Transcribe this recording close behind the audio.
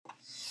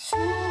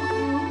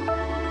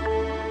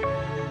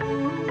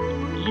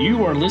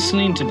You are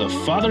listening to the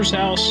Father's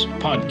House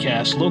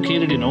podcast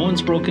located in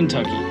Owensboro,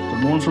 Kentucky. For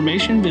more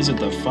information, visit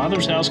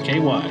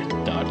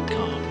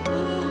thefathershouseky.com.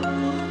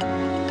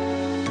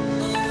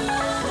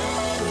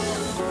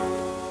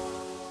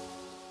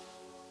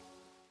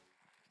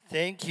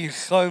 Thank you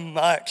so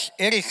much.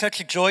 It is such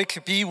a joy to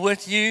be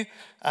with you.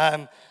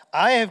 I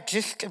have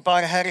just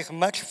about had as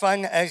much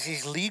fun as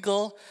is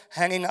legal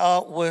hanging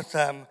out with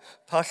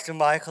Pastor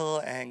Michael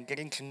and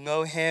getting to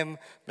know him.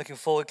 Looking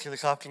forward to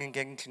this afternoon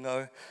getting to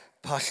know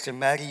Pastor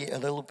Maddie a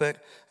little bit.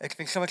 It's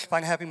been so much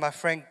fun having my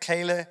friend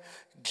Taylor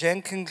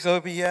Jenkins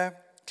over here.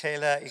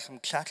 Taylor is from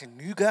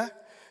Chattanooga,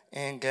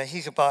 and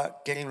he's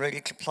about getting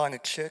ready to plant a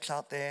church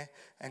out there.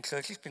 And so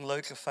it's just been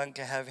loads of fun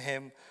to have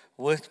him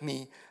with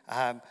me.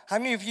 How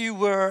many of you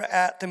were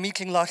at the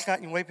meeting last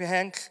night? You wave your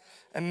hands.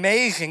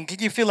 Amazing.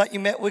 Did you feel like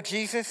you met with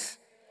Jesus?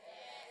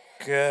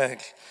 Good.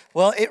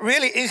 Well, it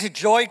really is a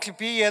joy to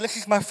be here. This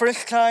is my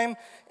first time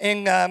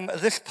in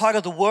this part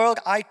of the world.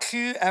 I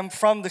too am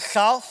from the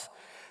south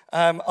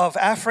of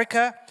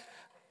Africa,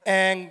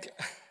 and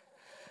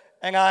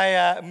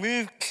I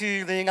moved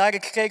to the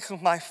United States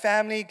with my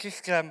family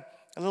just a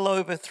little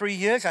over 3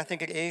 years, I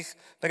think it is.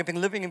 But I've been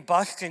living in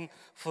Boston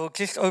for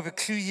just over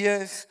 2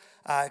 years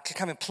to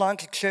come and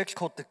plant a church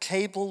called The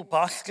Table,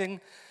 Boston.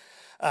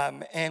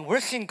 And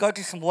we're seeing God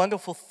do some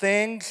wonderful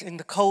things in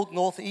the cold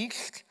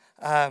Northeast.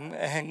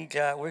 And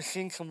we're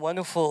seeing some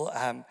wonderful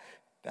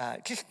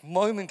just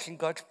moments in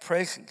God's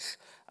presence.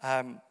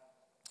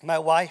 My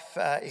wife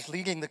is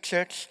leading the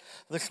church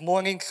this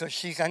morning, so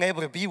she's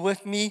unable to be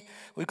with me.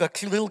 We've got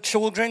 2 little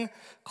children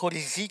called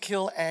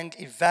Ezekiel and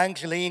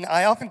Evangeline.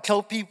 I often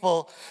tell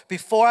people,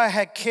 before I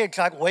had kids,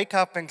 I'd wake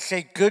up and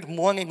say, "Good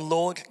morning,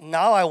 Lord."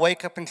 Now I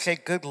wake up and say,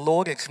 "Good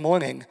Lord, it's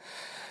morning."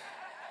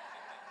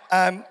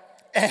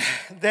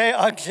 They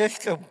are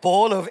just a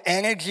ball of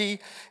energy,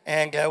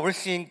 and we're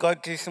seeing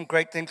God do some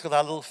great things with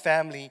our little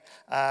family.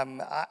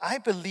 I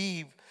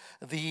believe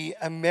the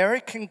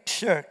American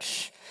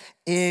church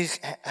has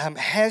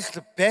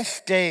the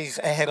best days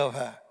ahead of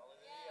her.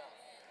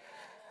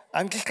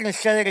 I'm just going to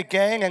say it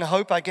again and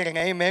hope I get an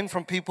amen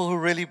from people who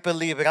really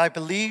believe it. I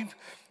believe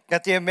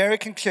that the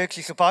American church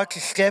is about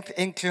to step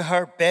into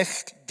her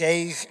best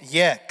days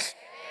yet.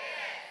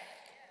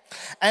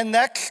 And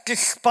that's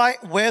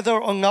despite whether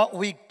or not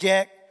we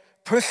get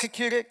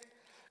persecuted,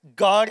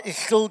 God is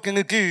still going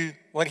to do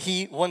what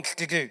he wants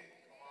to do.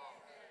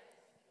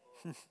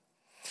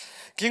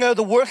 Do you know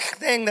the worst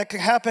thing that can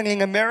happen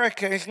in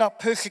America is not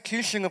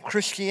persecution of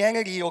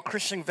Christianity or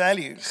Christian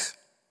values.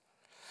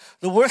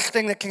 The worst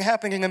thing that can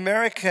happen in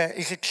America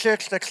is a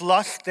church that's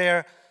lost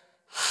their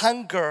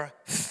hunger,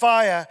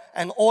 fire,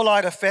 and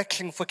all-out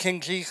affection for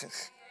King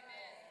Jesus.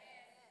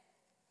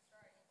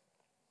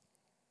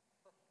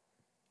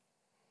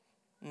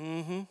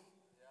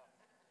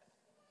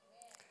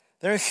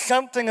 There is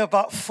something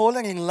about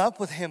falling in love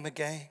with him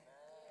again.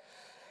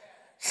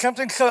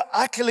 Something so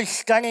utterly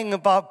stunning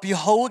about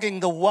beholding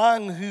the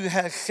one who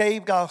has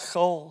saved our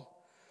soul.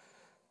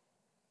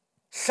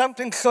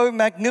 Something so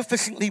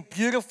magnificently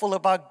beautiful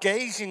about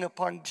gazing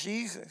upon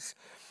Jesus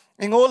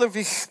in all of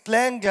his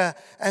splendor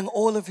and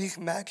all of his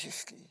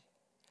majesty.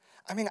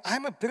 I mean,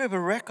 I'm a bit of a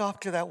wreck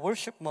after that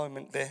worship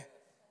moment there.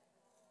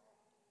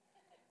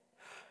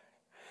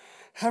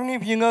 How many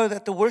of you know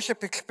that the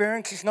worship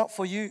experience is not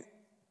for you?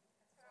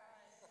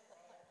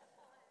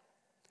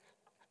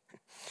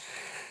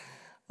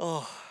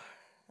 Oh,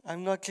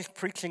 I'm not just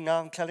preaching now,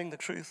 I'm telling the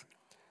truth.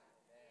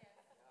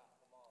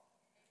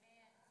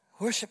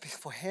 Worship is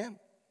for him.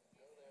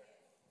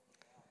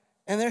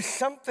 And there's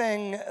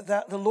something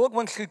that the Lord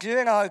wants to do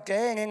in our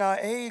day and in our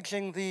age,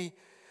 in the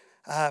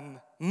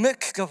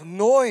midst of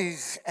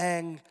noise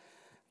and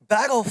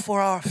battle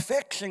for our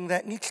affection,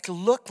 that needs to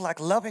look like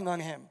loving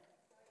on him.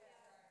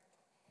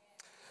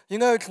 You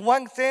know, it's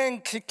one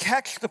thing to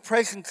catch the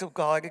presence of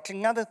God. It's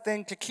another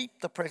thing to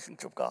keep the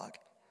presence of God.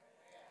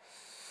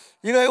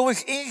 You know, it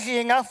was easy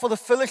enough for the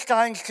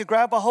Philistines to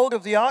grab a hold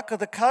of the Ark of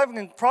the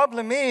Covenant.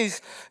 Problem is,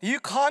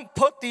 you can't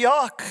put the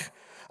Ark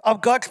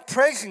of God's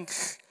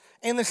presence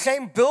in the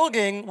same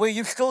building where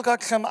you've still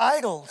got some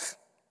idols.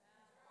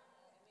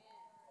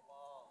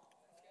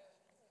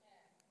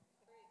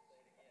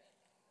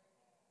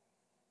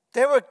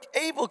 They were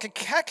able to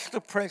catch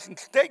the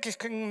presence. They just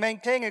couldn't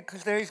maintain it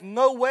because there is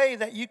no way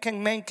that you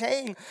can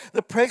maintain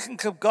the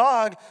presence of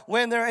God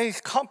when there is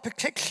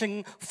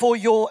competition for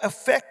your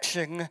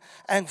affection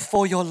and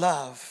for your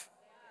love.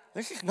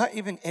 This is not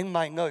even in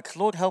my notes.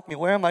 Lord help me,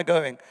 where am I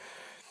going?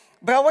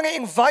 But I want to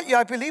invite you,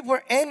 I believe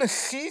we're in a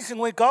season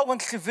where God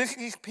wants to visit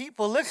his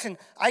people. Listen,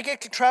 I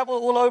get to travel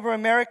all over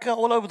America,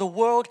 all over the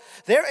world.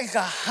 There is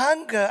a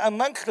hunger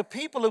amongst the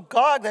people of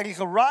God that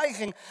is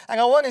arising. And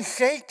I want to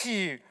say to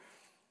you,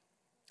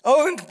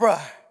 Owensboro,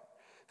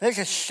 there's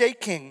a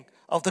shaking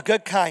of the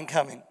good kind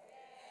coming.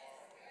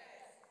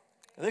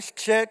 This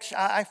church,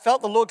 I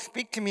felt the Lord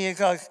speak to me as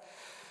I was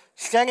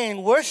standing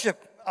in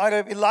worship out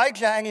of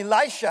Elijah and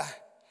Elisha.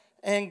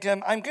 And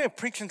I'm going to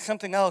preach on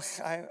something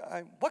else.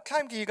 What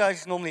time do you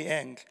guys normally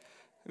end?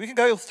 We can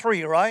go till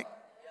 3, right?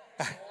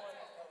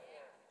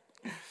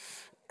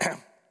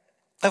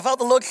 I felt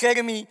the Lord say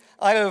to me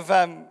out of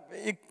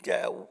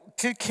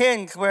 2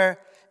 Kings where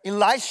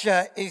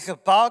Elijah is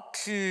about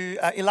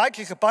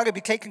to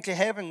be taken to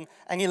heaven,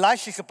 and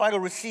Elisha is about to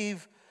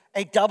receive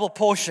a double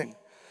portion.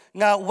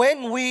 Now,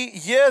 when we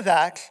hear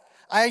that,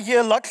 I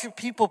hear lots of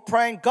people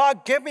praying,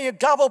 God, give me a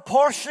double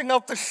portion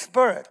of the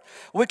Spirit,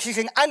 which is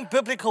an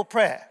unbiblical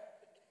prayer.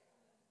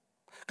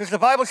 Because the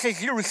Bible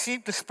says you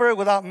receive the Spirit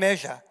without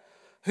measure.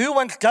 Who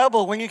wants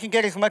double when you can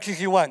get as much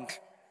as you want?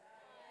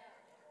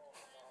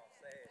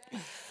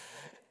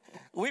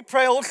 We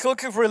pray all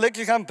sorts of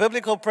religious,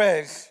 unbiblical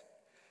prayers.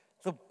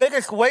 The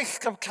biggest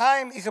waste of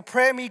time is a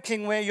prayer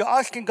meeting where you're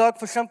asking God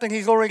for something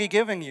He's already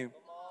given you.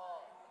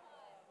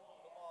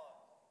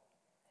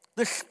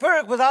 The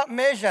Spirit without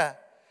measure.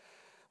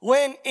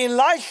 When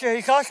Elisha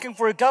is asking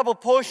for a double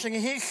portion,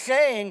 he's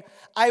saying,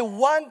 I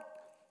want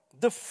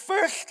the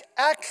first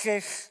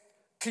access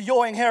to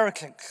your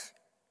inheritance.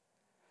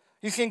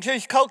 You see, in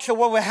Jewish culture,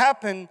 what will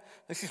happen,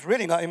 this is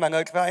really not in my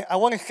notes, but I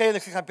want to say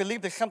this because I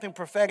believe there's something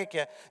prophetic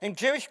here. In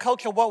Jewish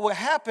culture, what will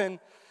happen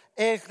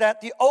is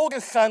that the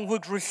older son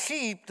would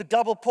receive the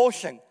double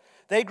portion.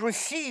 They'd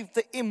receive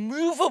the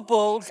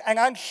immovables and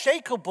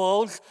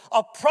unshakables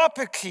of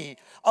property,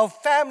 of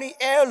family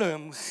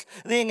heirlooms.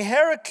 The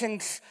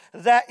inheritance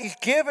that is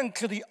given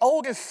to the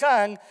older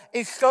son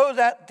is so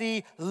that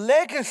the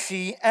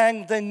legacy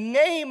and the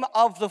name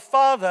of the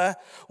father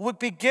would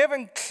be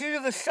given to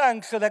the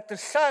son so that the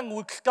son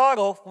would start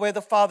off where the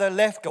father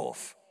left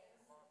off.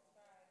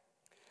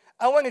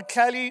 I want to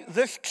tell you,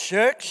 this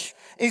church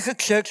is a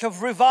church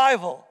of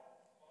revival.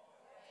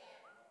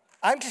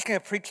 I'm just going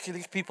to preach to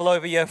these people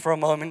over here for a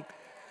moment.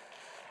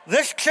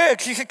 This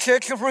church is a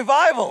church of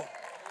revival.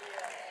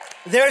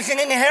 There's an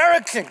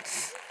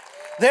inheritance.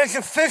 There's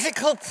a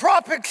physical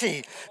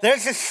property.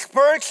 There's a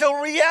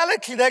spiritual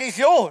reality that is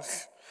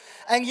yours.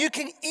 And you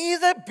can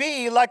either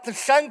be like the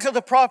sons of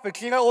the prophets.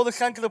 You know all the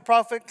sons of the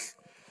prophets?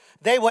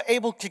 They were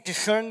able to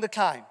discern the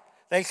time.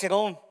 They said,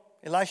 oh,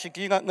 Elisha,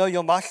 do you not know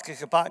your master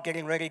is about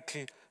getting ready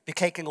to be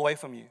taken away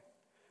from you?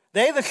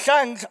 They're the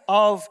sons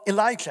of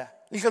Elijah.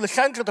 These are the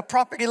sons of the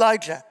prophet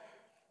Elijah.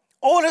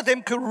 All of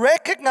them could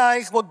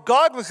recognize what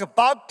God was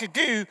about to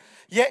do,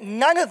 yet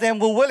none of them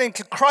were willing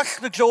to cross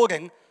the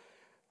Jordan,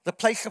 the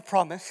place of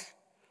promise.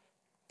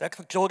 That's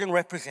what Jordan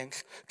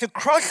represents. To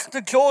cross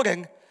the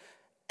Jordan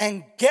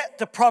and get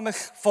the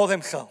promise for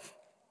themselves.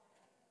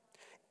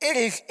 It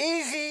is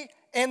easy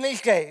in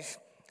these days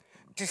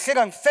to sit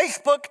on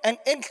Facebook and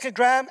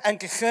Instagram and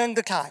discern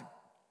the time.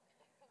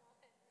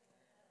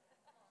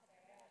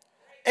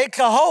 It's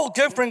a whole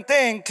different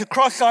thing to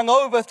cross on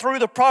over through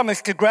the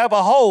promise to grab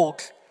a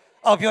hold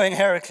of your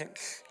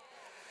inheritance.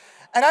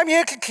 And I'm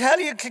here to tell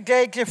you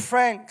today, dear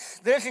friends,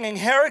 there's an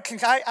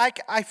inheritance.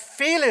 I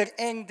feel it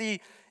in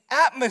the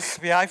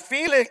atmosphere. I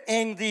feel it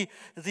in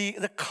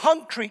the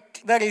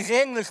concrete that is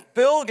in this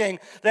building,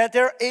 that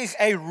there is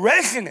a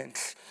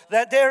resonance,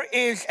 that there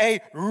is a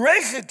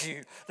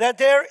residue, that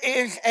there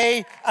is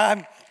a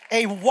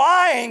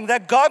wine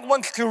that God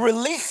wants to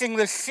release in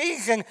this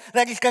season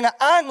that is going to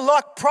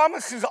unlock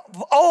promises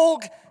of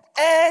old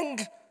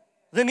and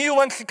the new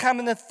ones to come.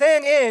 And the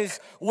thing is,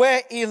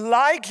 where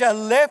Elijah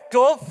left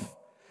off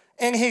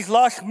in his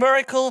last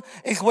miracle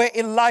is where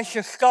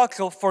Elisha starts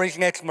off for his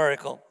next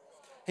miracle.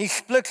 He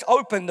splits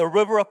open the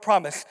river of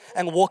promise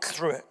and walks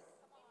through it.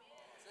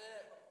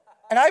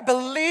 And I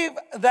believe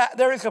that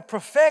there is a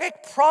prophetic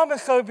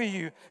promise over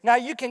you. Now,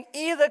 you can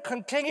either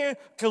continue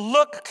to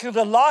look to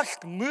the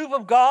last move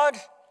of God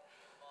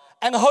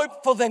and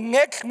hope for the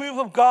next move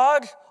of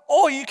God,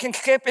 or you can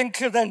step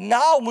into the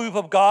now move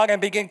of God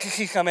and begin to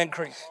see some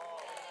increase.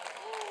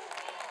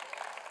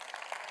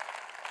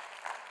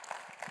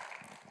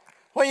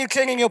 When you're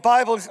turning your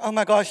Bibles, oh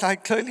my gosh, I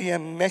totally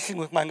am messing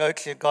with my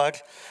notes here, God.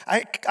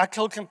 I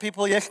told some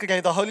people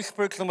yesterday, the Holy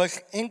Spirit's the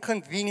most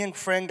inconvenient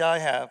friend I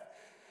have.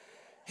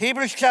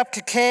 Hebrews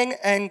chapter 10,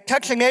 and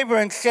touch your neighbor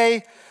and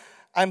say,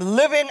 I'm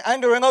living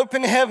under an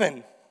open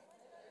heaven.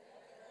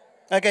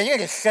 Okay, you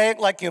just say it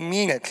like you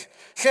mean it.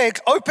 Say it's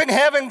open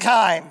heaven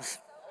times.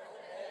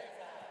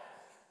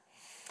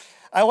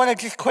 I want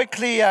to just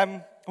quickly,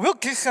 we'll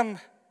do some,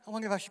 I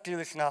wonder if I should do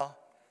this now.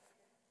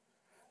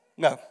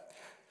 No,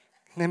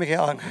 let me get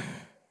on.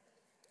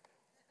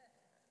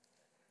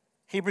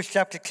 Hebrews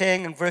chapter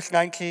 10 and verse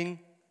 19.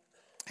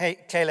 Hey,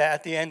 Taylor,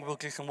 at the end we'll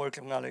do some words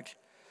of knowledge.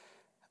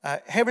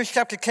 Hebrews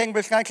chapter 10,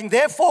 verse 19.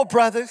 Therefore,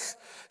 brothers,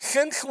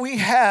 since we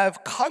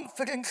have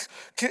confidence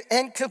to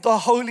enter the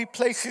holy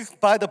places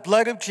by the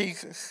blood of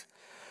Jesus,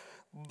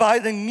 by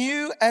the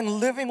new and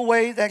living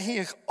way that he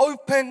has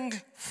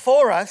opened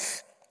for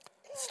us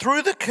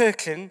through the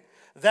curtain,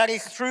 that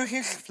is through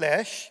his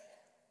flesh,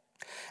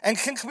 and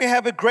since we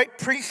have a great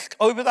priest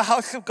over the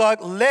house of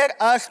God, let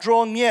us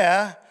draw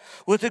near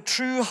with a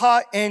true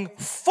heart in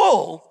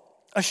full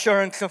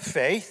assurance of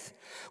faith,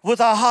 with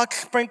our hearts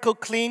sprinkled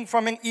clean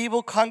from an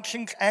evil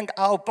conscience and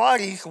our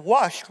bodies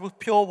washed with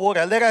pure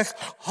water. Let us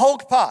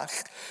hold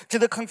fast to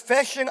the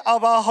confession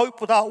of our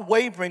hope without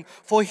wavering,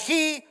 for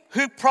he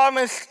who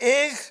promised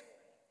is.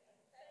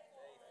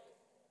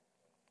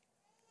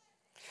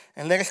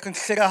 And let us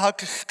consider how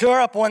to stir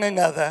up one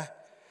another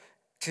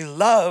to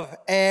love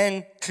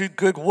and to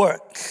good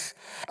works.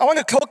 I want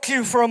to talk to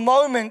you for a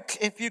moment,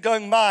 if you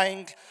don't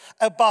mind,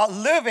 about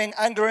living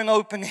under an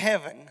open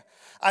heaven.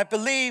 I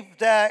believe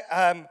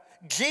that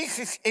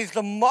Jesus is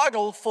the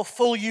model for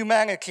full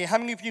humanity. How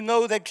many of you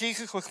know that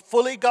Jesus was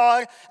fully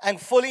God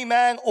and fully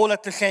man all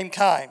at the same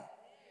time?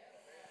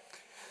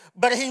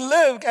 But he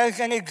lived as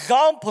an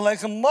example,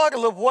 as a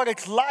model of what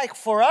it's like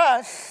for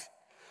us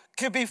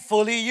to be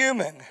fully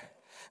human.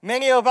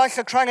 Many of us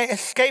are trying to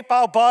escape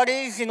our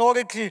bodies in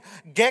order to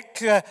get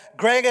to a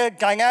greater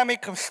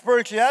dynamic of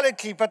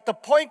spirituality. But the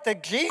point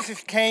that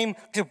Jesus came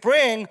to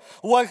bring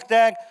was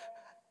that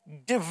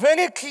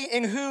divinity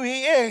in who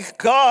he is,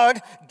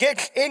 God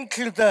gets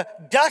into the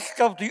dust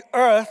of the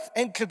earth,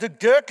 into the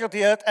dirt of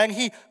the earth, and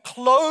he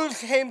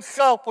clothes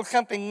himself with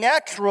something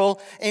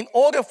natural in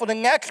order for the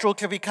natural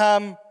to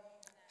become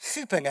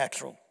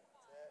supernatural.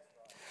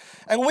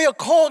 And we are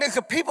called as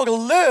a people to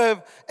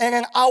live in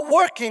an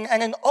outworking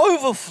and an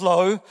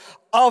overflow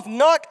of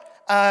not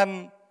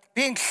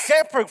being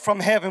separate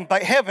from heaven,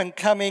 but heaven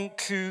coming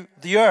to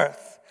the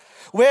earth.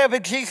 Wherever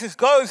Jesus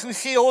goes, we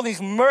see all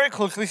these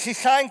miracles, we see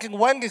signs and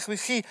wonders, we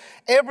see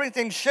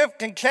everything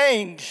shift and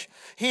change.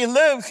 He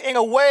lives in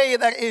a way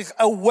that is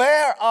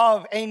aware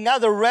of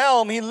another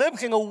realm. He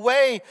lives in a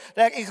way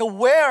that is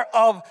aware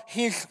of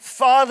his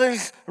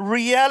Father's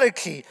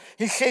reality.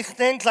 He says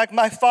things like,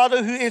 my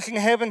Father who is in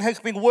heaven has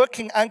been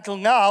working until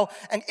now,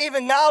 and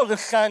even now the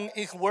Son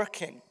is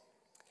working.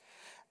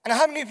 And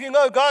how many of you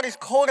know God has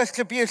called us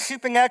to be a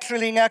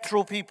supernaturally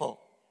natural people?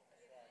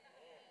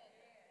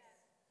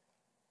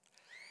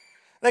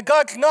 That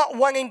God's not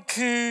wanting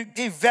to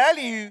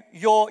devalue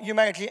your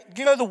humanity.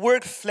 Do you know the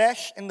word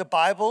flesh in the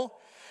Bible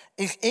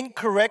is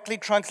incorrectly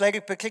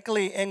translated,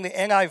 particularly in the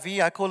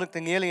NIV? I call it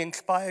the nearly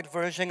inspired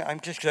version. I'm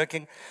just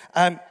joking.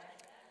 The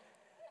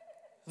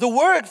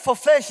word for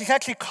flesh is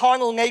actually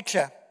carnal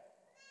nature.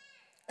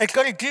 It's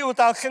got to do with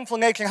our sinful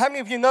nature. How many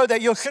of you know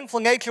that your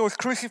sinful nature was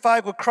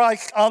crucified with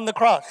Christ on the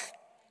cross?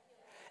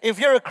 If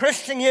you're a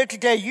Christian here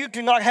today, you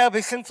do not have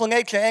a sinful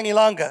nature any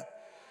longer.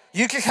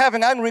 You just have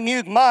an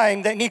unrenewed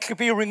mind that needs to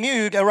be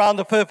renewed around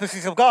the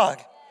purposes of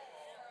God.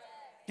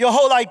 Your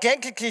whole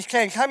identity has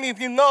changed. How many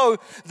of you know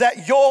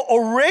that your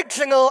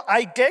original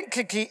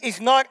identity is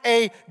not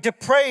a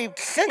depraved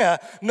sinner?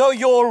 No,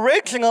 your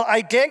original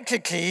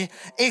identity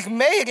is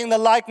made in the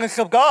likeness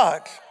of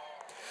God.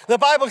 The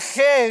Bible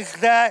says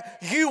that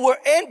you were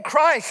in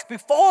Christ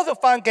before the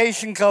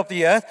foundations of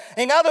the earth.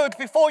 In other words,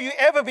 before you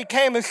ever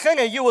became a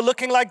sinner, you were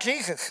looking like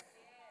Jesus.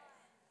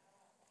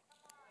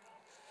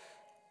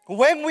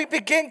 When we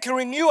begin to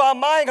renew our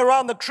mind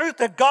around the truth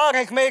that God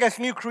has made us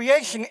new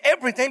creation,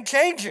 everything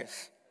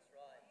changes.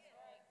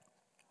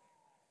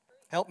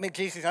 Help me,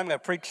 Jesus, I'm going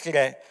to preach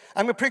today.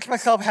 I'm going to preach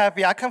myself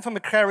happy. I come from a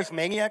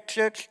charismaniac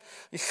church.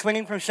 It's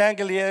swinging from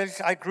chandeliers.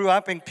 I grew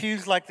up in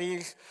pews like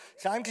these.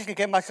 So I'm just going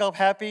to get myself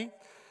happy.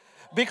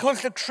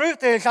 Because the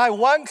truth is, I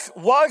once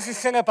was a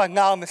sinner, but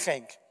now I'm a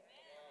saint.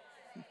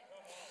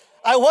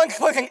 I once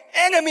was an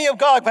enemy of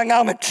God, but now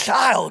I'm a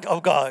child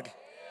of God.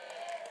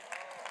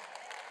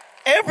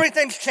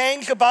 Everything's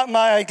changed about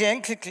my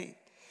identity.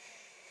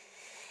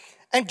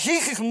 And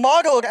Jesus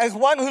modeled as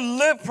one who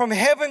lived from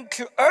heaven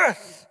to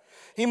earth.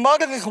 He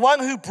modeled as one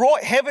who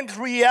brought heaven's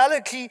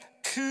reality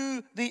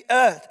to the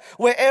earth.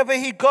 Wherever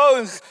he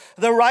goes,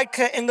 the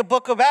writer in the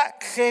book of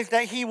Acts says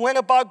that he went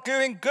about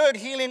doing good,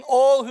 healing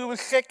all who were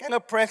sick and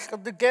oppressed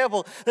of the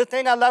devil. The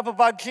thing I love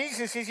about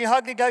Jesus is he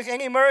hardly does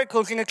any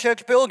miracles in a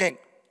church building.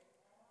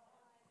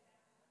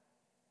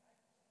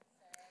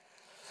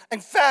 In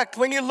fact,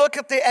 when you look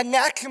at the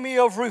anatomy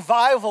of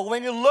revival,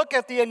 when you look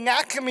at the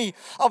anatomy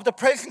of the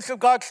presence of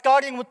God,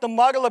 starting with the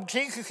model of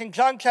Jesus in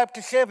John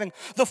chapter 7,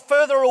 the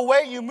further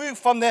away you move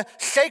from the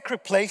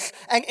sacred place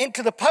and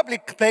into the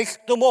public place,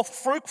 the more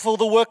fruitful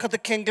the work of the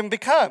kingdom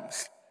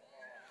becomes.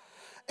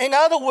 In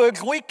other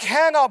words, we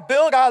cannot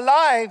build our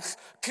lives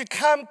to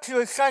come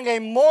to a Sunday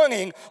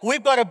morning.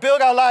 We've got to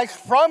build our lives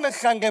from a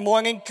Sunday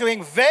morning to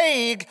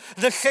invade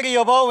the city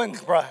of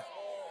Owensboro.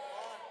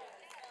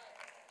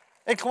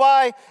 It's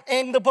why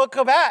in the book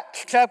of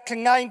Acts, chapter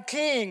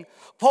 19,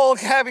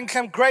 Paul's having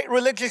some great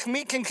religious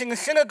meetings in the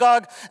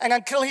synagogue, and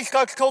until he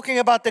starts talking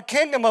about the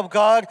kingdom of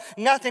God,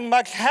 nothing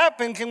much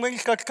happens. And when he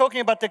starts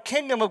talking about the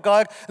kingdom of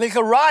God, there's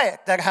a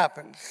riot that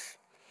happens.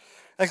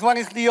 As one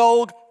of the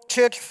old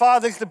church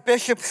fathers, the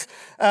bishops,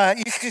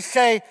 used to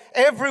say,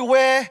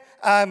 everywhere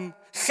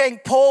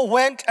St. Paul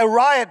went, a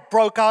riot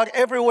broke out.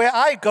 Everywhere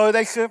I go,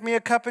 they serve me a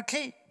cup of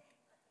tea.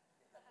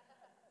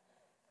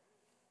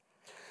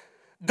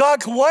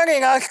 God's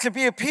wanting us to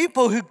be a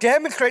people who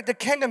demonstrate the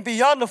kingdom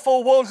beyond the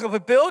four walls of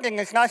a building,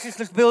 as nice as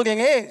this building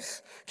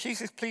is.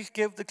 Jesus, please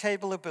give the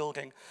table a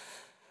building.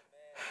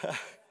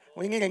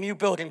 We need a new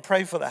building.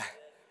 Pray for that.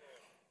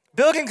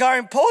 Buildings are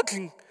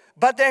important,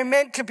 but they're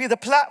meant to be the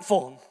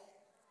platform.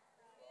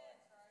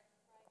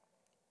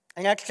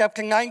 In Acts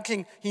chapter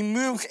 19, he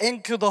moves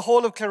into the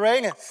hall of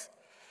Tyrannus,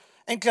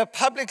 into a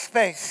public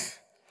space.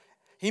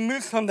 He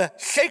moves from the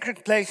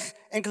sacred place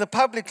into the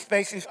public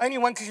space. It's only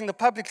once he's in the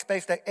public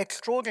space that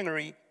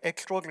extraordinary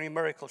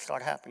miracles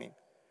start happening.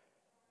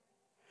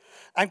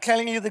 I'm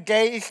telling you, the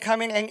day is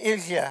coming and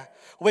is here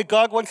where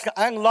God wants to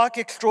unlock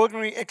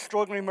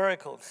extraordinary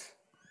miracles.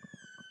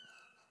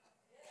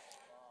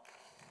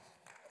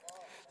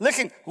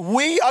 Listen,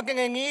 we are going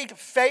to need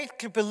faith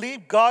to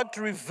believe God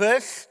to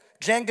reverse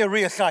gender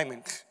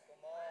reassignment.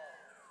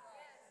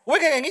 We're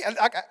going to need,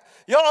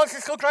 you're also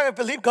still trying to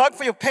believe God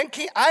for your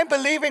pinky. I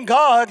believe in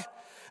God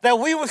that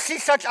we will see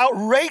such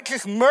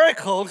outrageous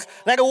miracles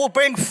that it will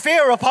bring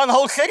fear upon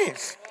whole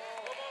cities.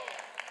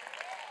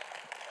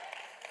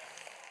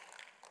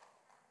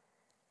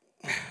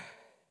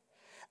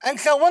 And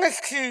so I want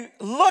us to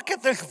look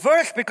at this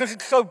verse because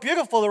it's so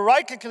beautiful. The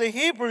writer to the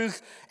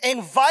Hebrews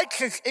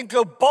invites us into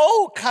a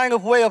bold kind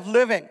of way of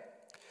living.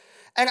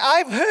 And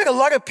I've heard a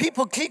lot of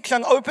people teach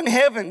on open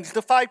heavens,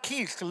 the 5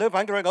 keys to live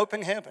under an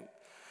open heaven.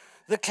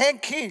 The 10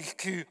 keys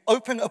to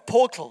open a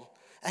portal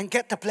and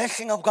get the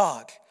blessing of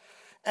God.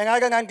 And I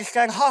don't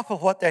understand half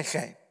of what they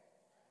say.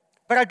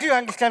 But I do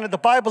understand that the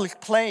Bible is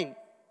plain.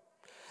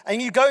 And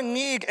you don't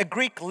need a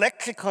Greek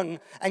lexicon,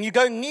 and you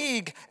don't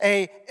need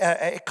a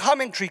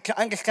commentary to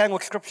understand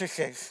what Scripture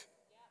says.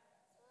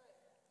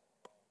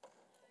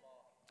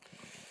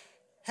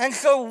 And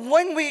so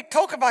when we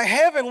talk about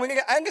heaven, we need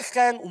to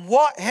understand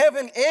what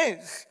heaven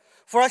is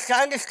for us to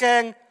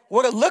understand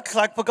what it looks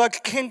like for God's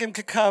kingdom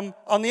to come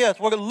on the earth,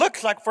 what it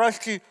looks like for us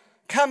to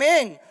come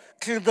in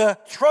to the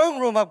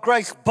throne room of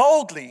grace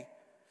boldly,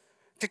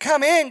 to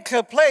come into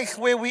a place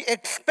where we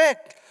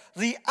expect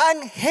the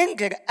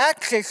unhindered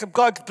access of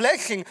God's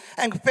blessing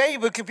and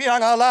favor to be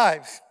on our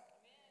lives.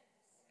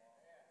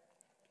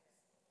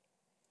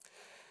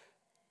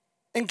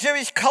 In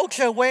Jewish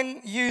culture,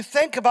 when you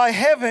think about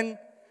heaven,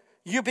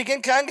 you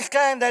begin to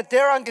understand that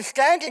their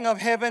understanding of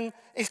heaven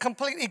is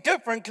completely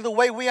different to the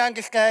way we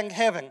understand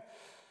heaven.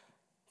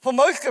 For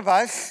most of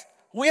us,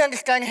 we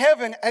understand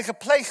heaven as a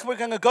place we're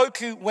going to go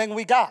to when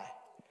we die.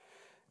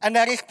 And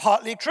that is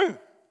partly true.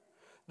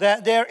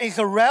 That there is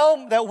a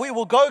realm that we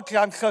will go to.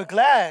 I'm so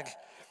glad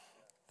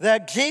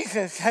that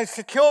Jesus has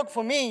secured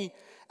for me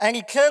an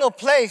eternal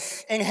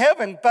place in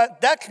heaven,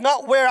 but that's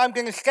not where I'm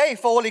going to stay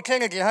for all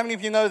eternity. How many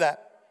of you know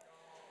that?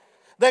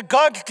 That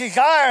God's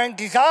desire and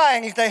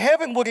design is that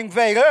heaven would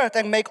invade earth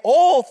and make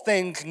all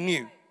things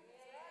new.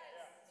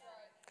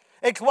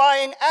 It's why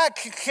in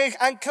Acts it says,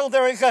 until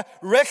there is a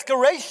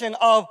restoration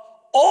of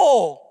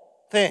all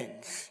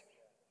things.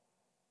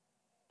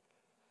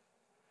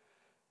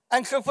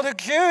 And so for the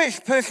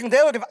Jewish person,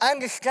 they would have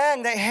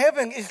understand that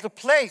heaven is the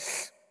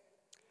place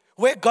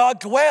where God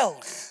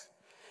dwells.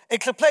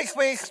 It's a place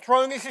where his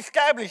throne is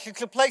established.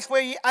 It's a place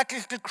where he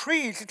utters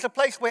decrees. It's a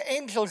place where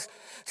angels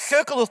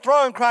circle the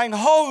throne crying,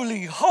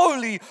 holy,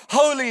 holy,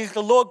 holy is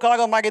the Lord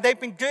God Almighty. They've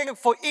been doing it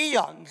for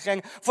eons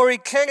and for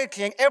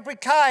eternity. And every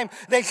time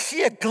they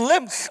see a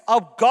glimpse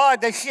of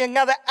God, they see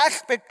another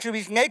aspect to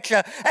his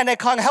nature, and they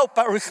can't help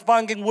but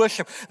respond in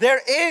worship.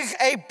 There is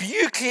a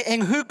beauty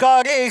in who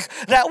God is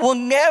that will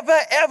never,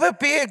 ever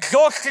be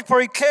exhausted for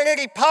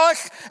eternity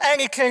past and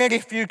eternity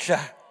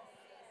future.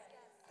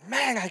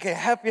 Man, I get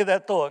happy at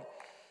that thought.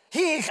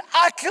 He is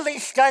utterly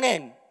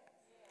stunning.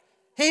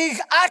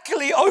 He's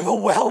utterly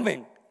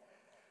overwhelming.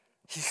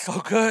 He's so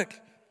good.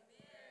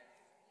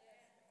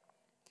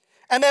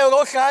 And they will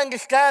also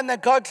understand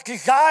that God's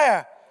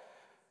desire,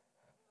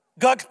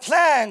 God's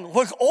plan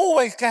was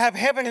always to have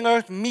heaven and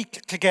earth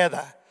meet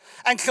together.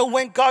 And so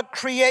when God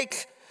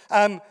creates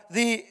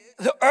the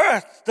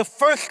earth, the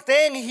first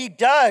thing he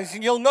does,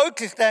 and you'll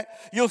notice that,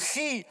 you'll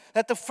see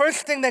that the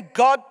first thing that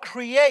God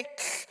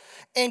creates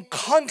in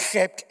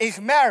concept is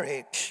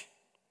marriage.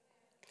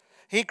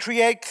 He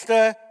creates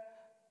the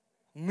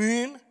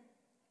moon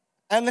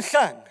and the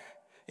sun.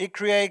 He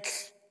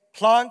creates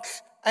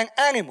plants and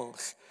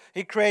animals.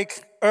 He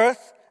creates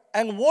earth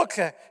and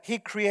water. He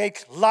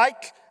creates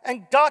light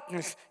and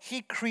darkness.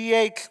 He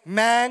creates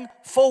man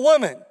for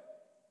woman.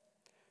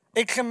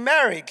 It's a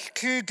marriage,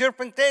 2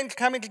 different things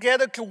coming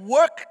together to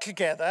work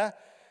together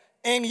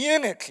in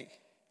unity.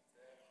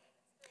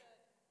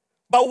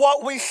 But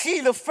what we see,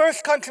 the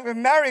first concept of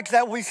marriage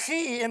that we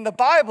see in the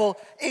Bible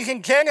is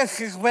in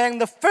Genesis, when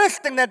the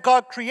first thing that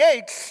God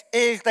creates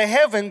is the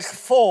heavens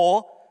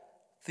for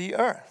the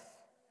earth.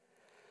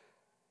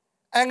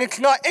 And it's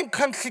not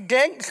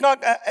incoincident.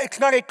 It's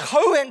not a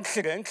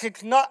coincidence.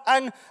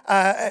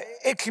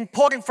 It's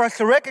important for us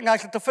to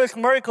recognize that the first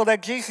miracle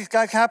that Jesus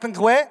does happens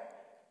where?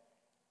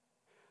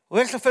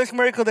 Where's the first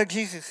miracle that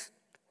Jesus?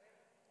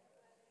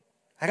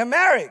 At a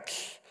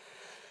marriage.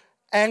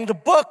 And the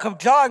book of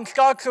John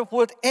starts off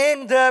with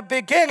in the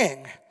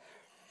beginning,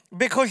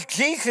 because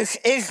Jesus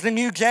is the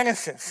new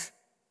Genesis.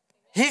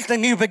 He's the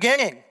new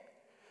beginning.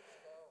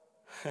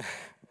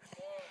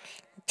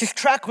 Just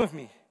track with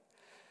me.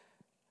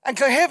 And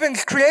so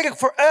heaven's created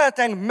for earth,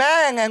 and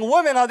man and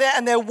woman are there,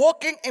 and they're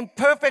walking in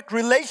perfect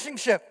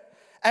relationship.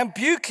 and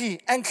beauty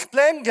and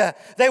splendor.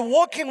 They're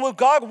walking with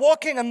God,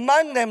 walking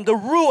among them. The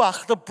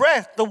ruach, the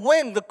breath, the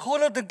wind, the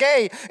cool of the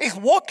day is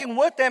walking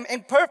with them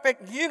in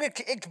perfect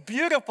unity. It's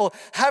beautiful.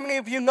 How many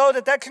of you know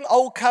that that's an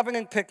old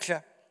covenant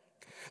picture?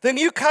 The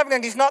new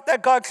covenant is not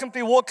that God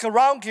simply walks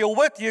around you or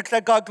with you, it's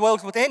that God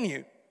dwells within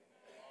you.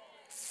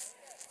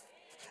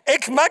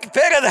 It's much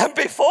better than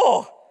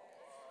before.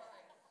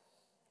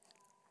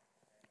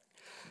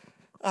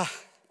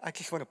 I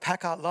just want to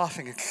pack out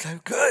laughing. It's so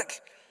good.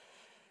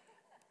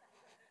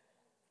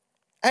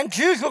 And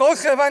Jews would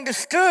also have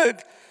understood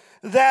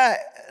that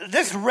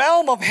this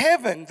realm of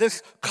heaven,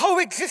 this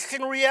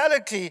coexisting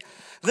reality,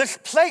 this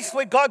place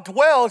where God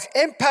dwells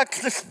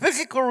impacts this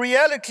physical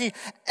reality,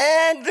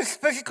 and this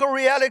physical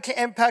reality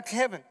impacts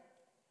heaven.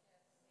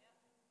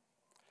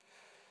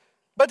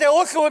 But they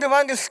also would have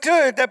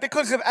understood that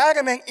because of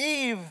Adam and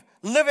Eve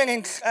living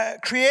in,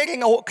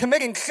 creating or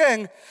committing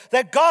sin,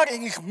 that God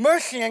in His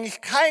mercy and His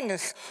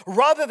kindness,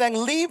 rather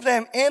than leave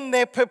them in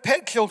their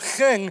perpetual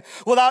sin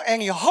without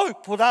any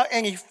hope, without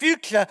any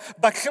future,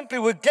 but simply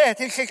with death,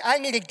 He says, I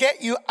need to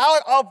get you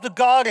out of the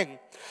garden.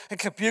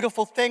 It's a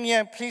beautiful thing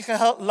here. Please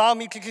allow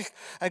me to just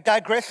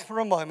digress for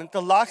a moment.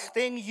 The last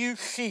thing you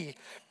see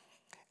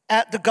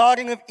at the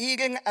Garden of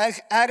Eden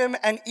as Adam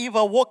and Eve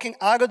are walking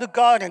out of the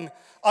garden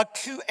are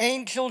two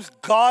angels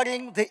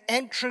guarding the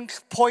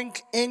entrance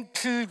point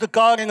into the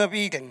Garden of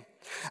Eden.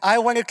 I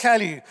want to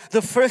tell you,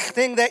 the first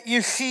thing that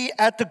you see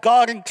at the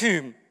garden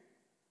tomb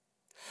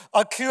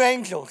are two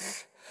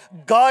angels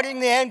guarding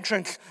the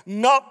entrance,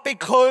 not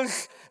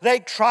because they're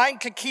trying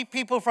to keep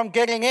people from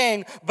getting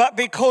in, but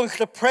because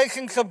the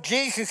presence of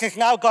Jesus has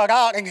now got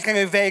out and is going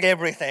to evade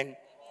everything.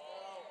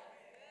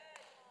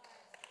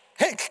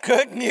 It's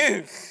good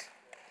news.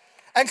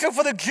 And so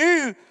for the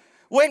Jew,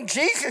 when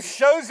Jesus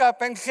shows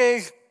up and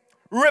says,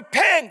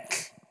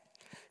 repent,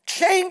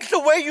 change the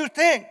way you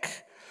think,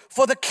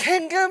 for the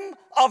kingdom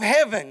of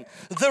heaven,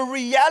 the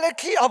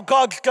reality of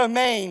God's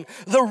domain,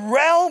 the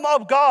realm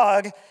of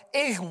God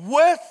is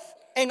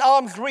within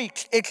arm's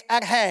reach. It's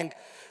at hand.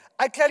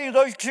 I tell you,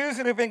 those Jews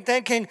would have been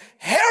thinking,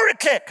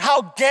 heretic,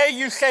 how dare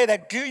you say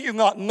that? Do you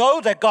not know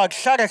that God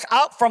shut us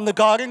out from the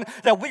garden,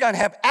 that we don't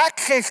have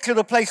access to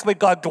the place where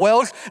God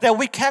dwells, that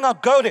we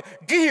cannot go there?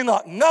 Do you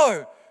not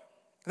know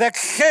that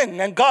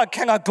sin and God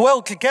cannot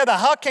dwell together?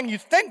 How can you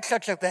think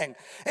such a thing?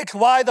 It's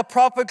why the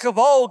prophets of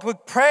old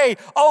would pray,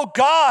 oh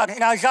God,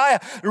 in Isaiah,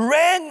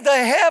 rend the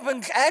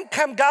heavens and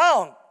come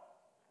down.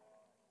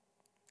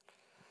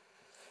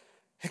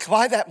 It's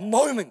why that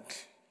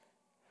moment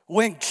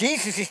when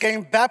Jesus is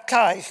getting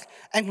baptized,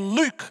 and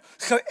Luke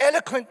so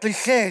eloquently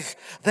says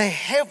the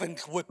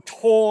heavens were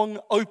torn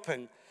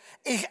open,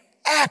 is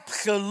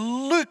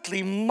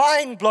absolutely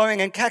mind-blowing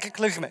and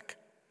cataclysmic.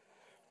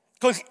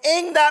 Because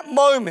in that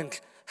moment,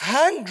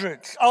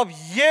 hundreds of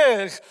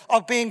years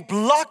of being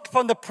blocked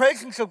from the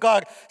presence of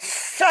God,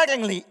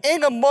 suddenly,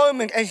 in a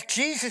moment, as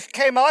Jesus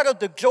came out of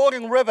the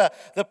Jordan River,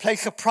 the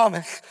place of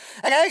promise,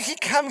 and as He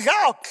comes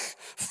out,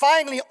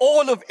 finally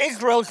all of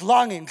Israel's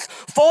longings,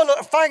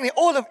 finally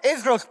all of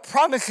Israel's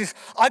promises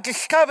are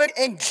discovered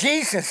in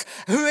Jesus,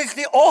 who is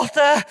the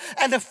author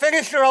and the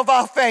finisher of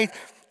our faith.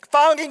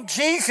 Found in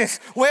Jesus,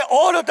 where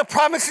all of the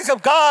promises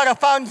of God are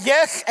found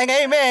yes and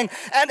amen.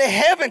 And the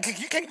heavens,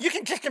 you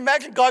can just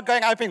imagine God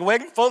going, I've been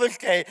waiting for this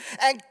day,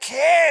 and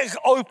tears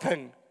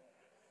open.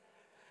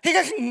 He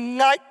doesn't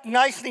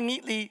nicely,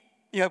 neatly,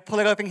 pull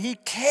it open. He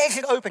tears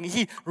it open.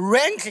 He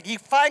rends it. He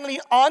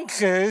finally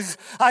answers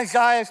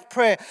Isaiah's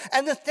prayer.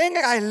 And the thing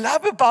that I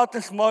love about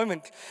this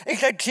moment is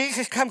that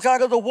Jesus comes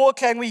out of the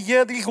water and we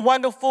hear these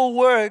wonderful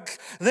words,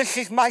 this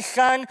is my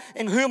son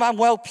in whom I'm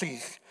well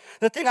pleased.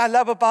 The thing I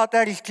love about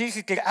that is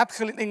Jesus did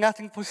absolutely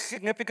nothing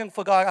significant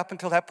for God up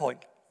until that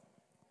point.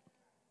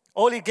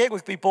 All He did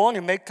was be born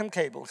and make some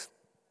tables.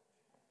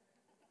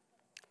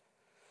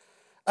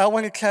 I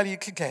want to tell you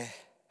today,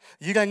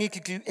 you don't need to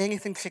do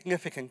anything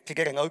significant to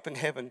get an open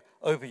heaven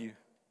over you.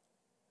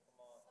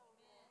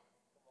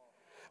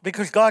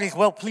 Because God is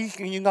well pleased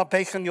in you, not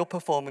based on your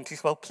performance.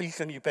 He's well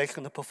pleased in you based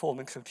on the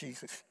performance of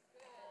Jesus.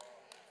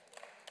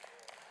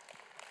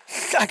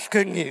 Such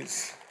good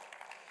news.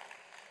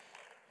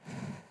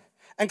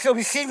 And so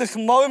we see this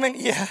moment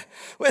here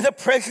where the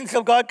presence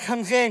of God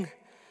comes in.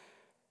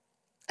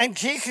 And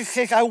Jesus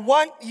says, I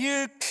want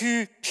you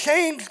to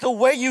change the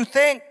way you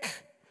think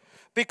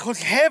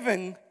because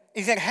heaven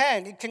is at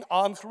hand. It's in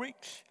arm's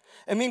reach.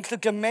 It means the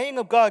domain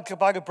of God is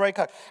about to break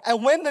out.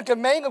 And when the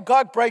domain of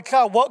God breaks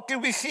out, what do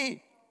we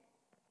see?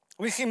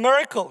 We see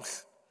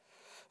miracles.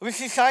 We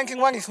see signs and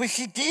wonders. We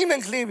see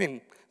demons leaving.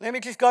 Let me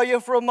just go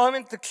here for a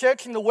moment. The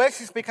church in the West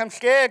has become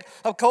scared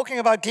of talking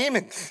about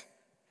demons.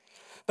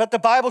 But the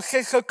Bible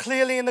says so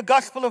clearly in the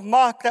Gospel of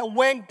Mark that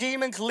when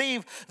demons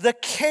leave, the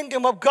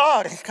kingdom of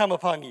God has come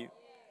upon you.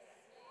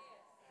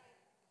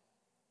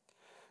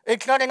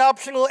 It's not an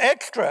optional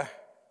extra.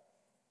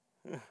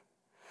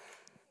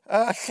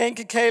 Saying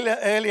to Taylor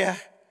earlier,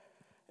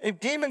 if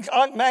demons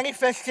aren't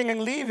manifesting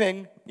and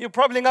leaving, you're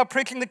probably not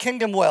preaching the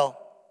kingdom well.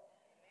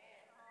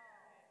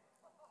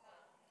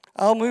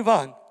 I'll move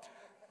on.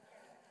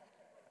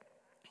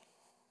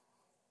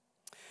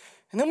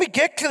 And then we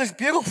get to this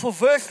beautiful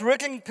verse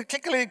written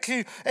particularly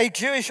to a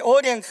Jewish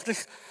audience,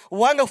 this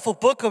wonderful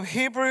book of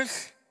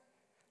Hebrews.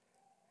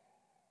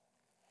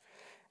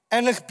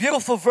 And this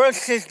beautiful verse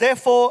says,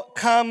 therefore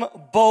come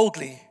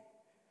boldly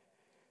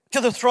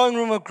to the throne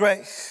room of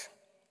grace.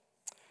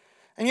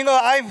 And you know,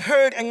 I've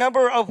heard a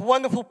number of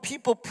wonderful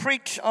people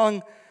preach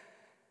on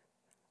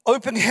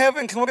open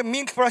heavens and what it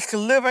means for us to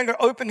live under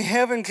open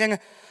heavens. And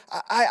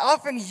I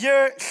often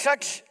hear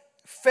such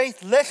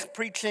faithless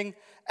preaching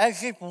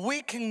as if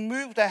we can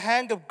move the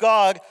hand of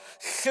God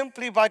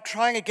simply by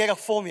trying to get a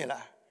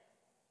formula.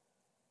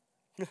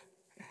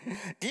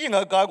 Do you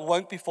know God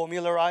won't be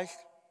formularized?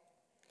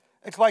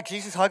 It's why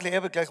Jesus hardly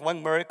ever does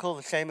one miracle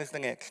the same as the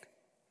next.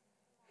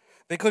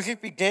 Because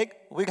if we did,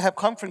 we'd have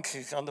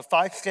conferences on the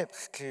 5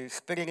 steps to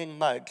spitting in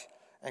mud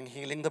and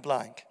healing the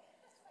blind.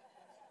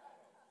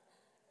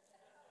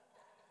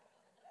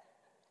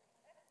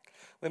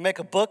 We make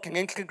a book, an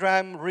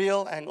Instagram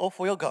reel, and off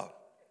we'll go.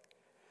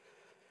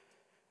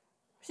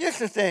 Here's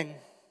the thing.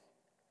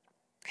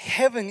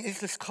 Heaven is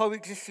this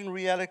coexisting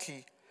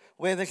reality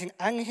where there's an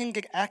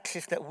unhindered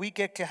access that we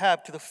get to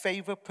have to the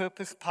favor,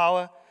 purpose,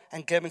 power,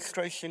 and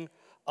demonstration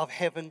of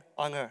heaven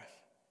on earth.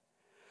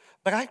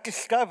 But I've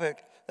discovered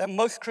that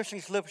most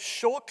Christians live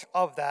short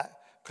of that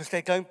because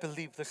they don't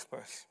believe this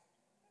verse,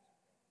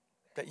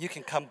 that you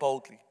can come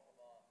boldly.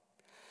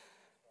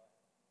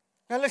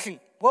 Now listen,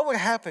 what would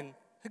happen?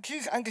 The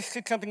Jews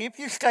understood something. If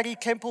you study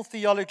temple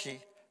theology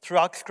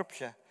throughout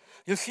Scripture,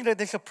 you'll see that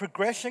there's a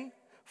progression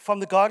from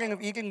the Garden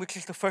of Eden, which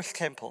is the first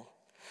temple.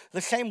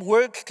 The same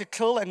words to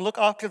till and look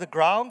after the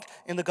ground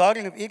in the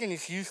Garden of Eden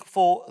is used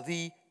for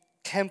the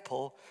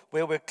temple,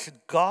 where we're to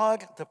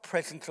guard the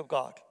presence of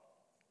God.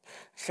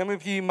 Some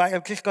of you might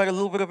have just got a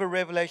little bit of a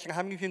revelation.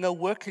 How many of you know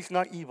work is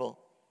not evil?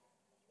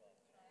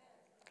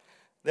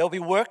 There'll be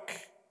work.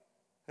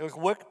 There was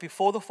work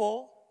before the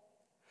fall.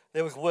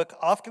 There was work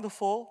after the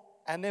fall.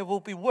 And there will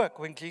be work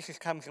when Jesus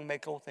comes and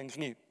makes all things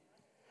new.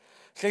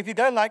 So if you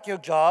don't like your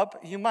job,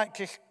 you might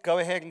just go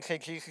ahead and say,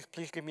 Jesus,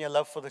 please give me a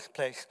love for this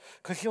place.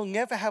 Because you'll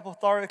never have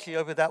authority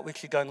over that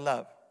which you don't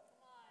love.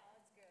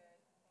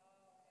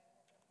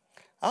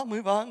 I'll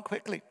move on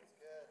quickly.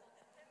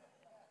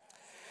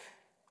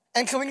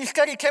 And so when you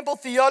study temple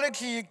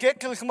theology, you get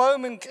to this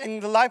moment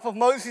in the life of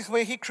Moses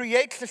where he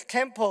creates this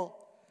temple.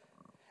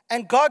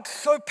 And God's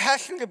so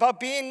passionate about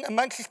being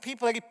amongst his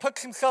people that he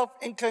puts himself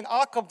into an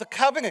ark of the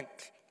covenant,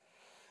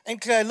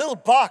 into a little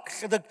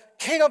box. The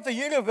king of the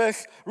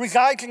universe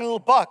resides in a little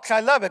box.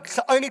 I love it. It's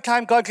the only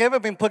time God's ever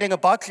been put in a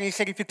box, and he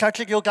said, if you touch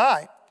it, you'll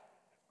die.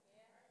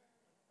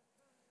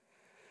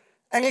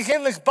 And he's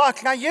in this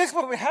box. Now, here's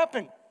what would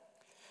happen.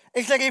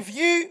 It's that if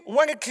you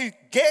wanted to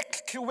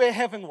get to where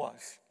heaven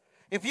was,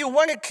 if you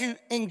wanted to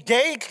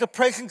engage the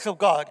presence of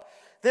God,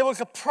 there was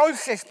a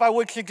process by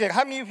which you did.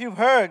 How many of you have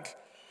heard,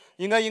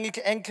 you know, you need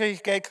to enter his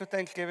gates with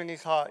thanksgiving in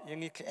his heart. You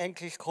need to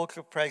enter his courts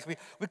with praise.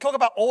 We talk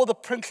about all the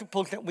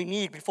principles that we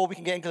need before we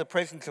can get into the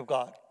presence of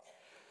God.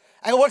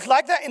 And it was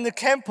like that in the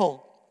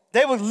temple.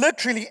 They would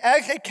literally,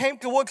 as they came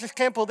towards this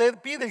temple,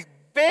 there'd be these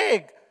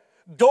big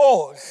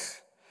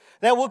doors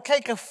that would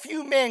take a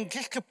few men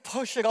just to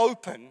push it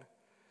open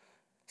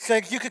so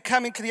that you could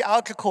come into the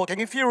outer court.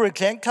 And if you were a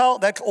Gentile,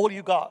 that's all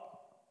you got.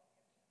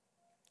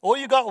 All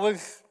you got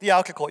was the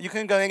outer court. You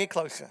couldn't go any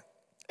closer.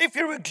 If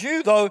you're a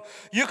Jew, though,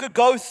 you could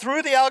go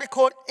through the outer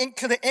court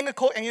into the inner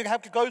court, and you'd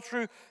have to go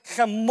through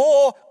some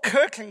more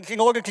curtains in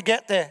order to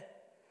get there.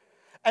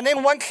 And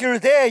then once you're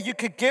there, you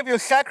could give your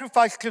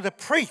sacrifice to the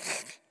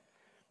priest.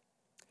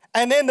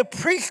 And then the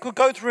priest would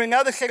go through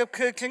another set of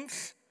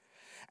curtains,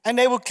 and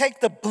they would take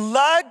the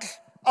blood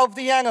of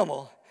the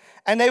animal,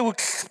 and they would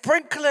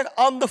sprinkle it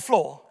on the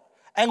floor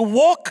and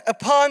walk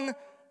upon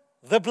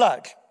the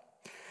blood.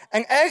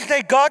 And as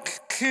they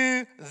got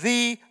to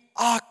the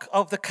Ark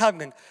of the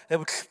Covenant, they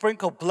would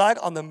sprinkle blood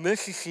on the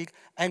mercy seat,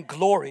 and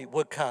glory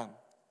would come.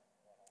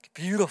 It's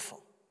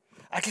beautiful.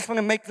 I just want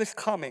to make this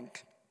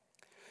comment.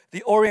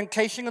 The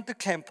orientation of the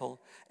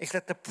temple is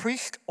that the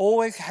priest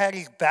always had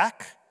his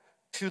back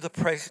to the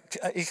presence,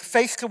 his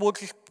face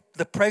towards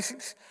the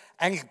presence,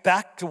 and his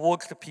back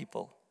towards the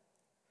people.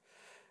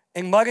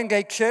 In modern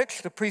day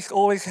church, the priest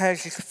always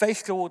has his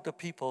face toward the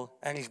people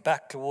and his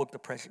back toward the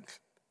presence.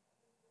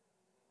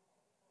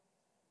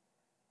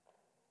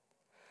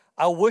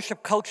 Our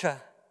worship culture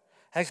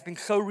has been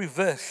so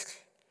reversed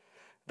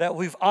that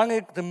we've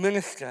honored the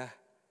minister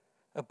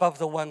above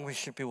the one we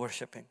should be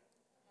worshiping.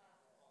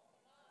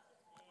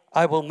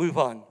 I will move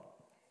on.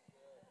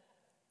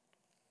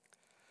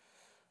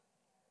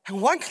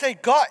 And once they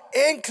got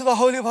into the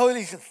Holy of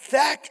Holies,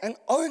 that and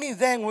only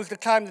then was the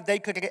time that they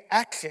could get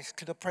access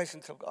to the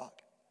presence of God.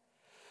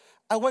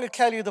 I want to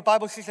tell you, the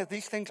Bible says that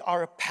these things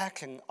are a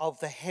pattern of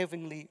the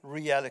heavenly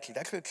reality.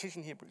 That's what it says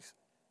in Hebrews.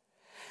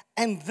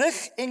 And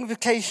this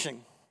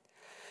invitation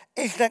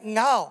is that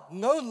now,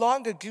 no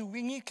longer do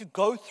we need to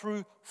go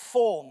through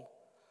form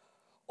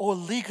or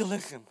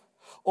legalism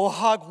or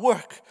hard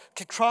work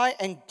to try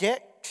and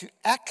get to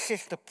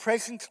access the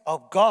presence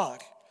of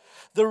God.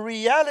 The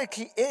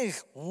reality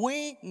is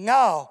we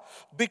now,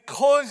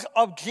 because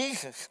of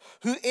Jesus,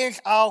 who is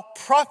our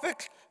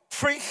prophet,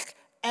 priest,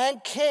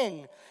 and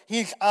king, he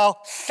is our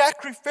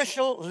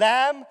sacrificial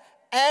lamb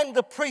and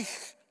the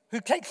priest who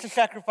takes the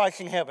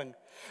sacrifice in heaven.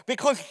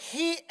 Because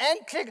he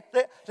entered,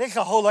 there's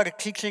a whole lot of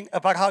teaching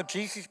about how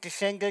Jesus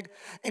descended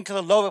into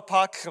the lower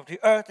parts of the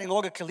earth in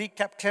order to lead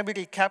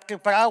captivity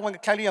captive, but I want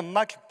to tell you a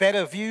much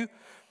better view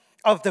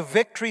of the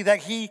victory that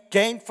he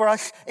gained for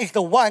us is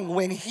the one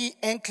when he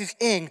enters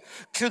in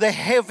to the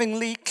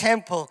heavenly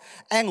temple,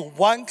 and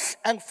once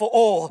and for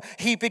all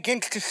he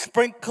begins to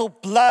sprinkle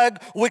blood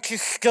which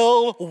is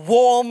still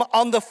warm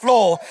on the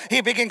floor.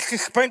 He begins to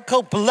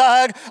sprinkle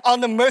blood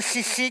on the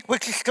mercy seat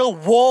which is still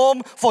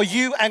warm for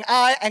you and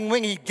I, and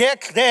when he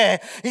gets there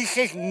he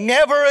says,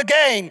 never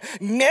again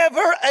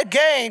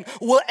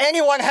will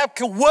anyone have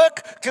to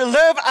work to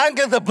live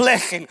under the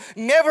blessing.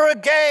 Never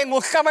again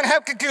will someone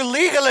have to do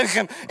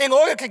legalism in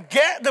order to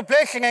get the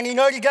blessing. And you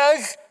know what he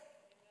does?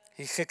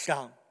 He sits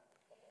down.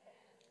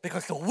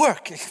 Because the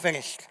work is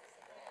finished.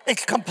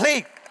 It's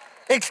complete.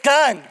 It's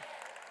done.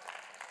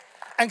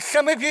 And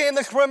some of you in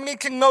this room need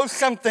to know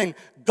something.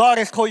 God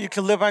has called you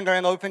to live under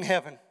an open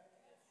heaven.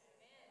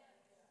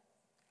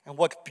 And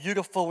what's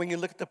beautiful when you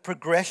look at the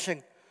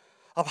progression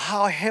of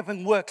how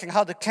heaven works and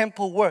how the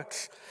temple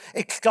works,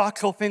 it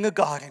starts off in a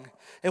garden.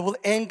 It will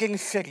end in a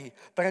city.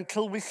 But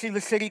until we see the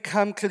city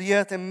come to the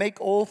earth and make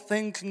all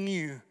things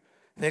new,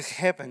 there's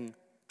heaven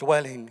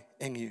dwelling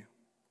in you.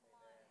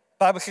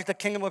 The Bible says the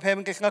kingdom of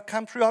heaven does not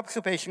come through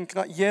observation. It's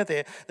not here,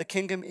 there. The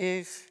kingdom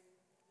is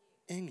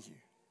in you.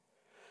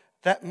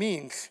 That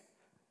means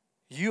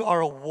you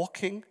are a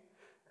walking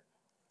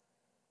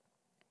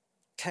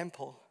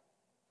temple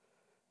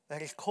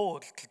that is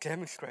called to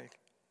demonstrate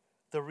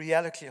the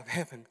reality of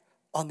heaven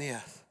on the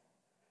earth.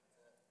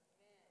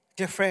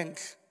 Dear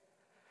friends,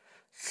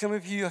 some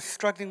of you are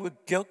struggling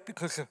with guilt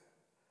because of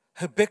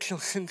habitual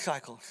sin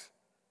cycles.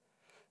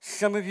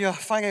 Some of you are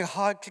finding it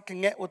hard to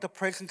connect with the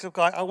presence of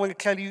God. I want to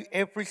tell you,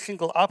 every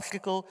single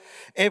obstacle,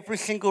 every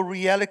single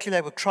reality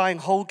that will try and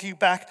hold you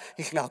back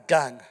is now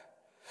done.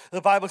 The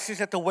Bible says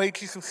that the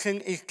wages of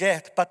sin is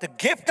death, but the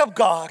gift of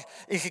God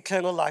is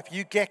eternal life.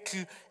 You get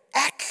to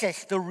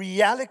access the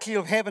reality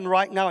of heaven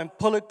right now and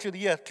pull it to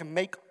the earth to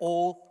make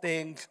all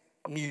things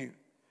new.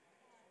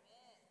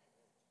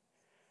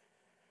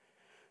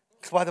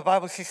 That's why the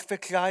Bible says,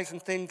 fix your eyes on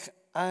things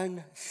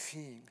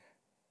unseen.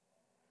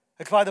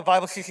 That's why the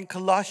Bible says in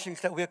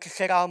Colossians that we are to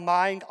set our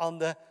mind on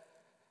the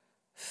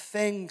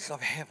things of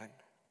heaven.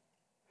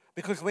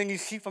 Because when you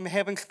see from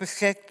heaven's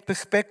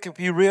perspective,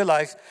 you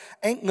realize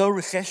ain't no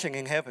recession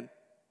in heaven.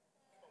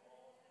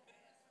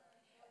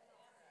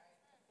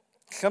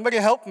 Somebody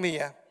help me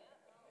here.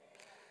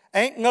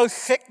 Ain't no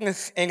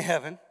sickness in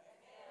heaven.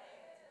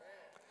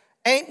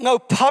 Ain't no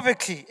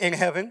poverty in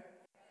heaven.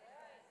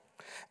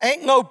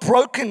 Ain't no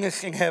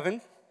brokenness in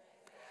heaven.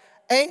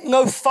 Ain't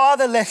no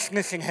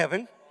fatherlessness in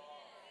heaven.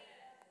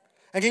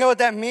 And you know what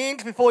that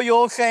means before you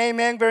all say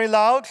amen very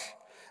loud?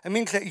 It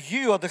means that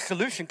you are the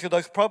solution to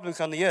those problems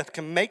on the earth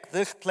to make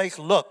this place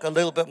look a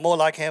little bit more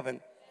like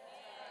heaven.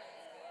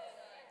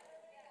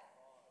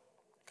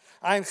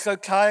 I am so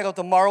tired of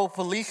the moral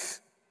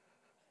police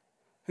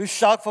who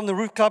shout from the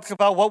rooftops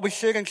about what we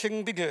should and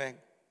shouldn't be doing.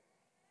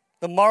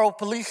 The moral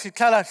police who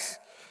tell us,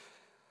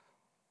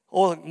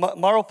 or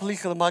moral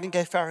police are the modern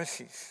day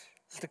Pharisees.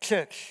 It's the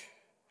church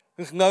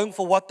who's known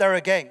for what they're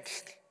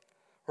against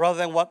rather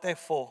than what they're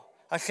for.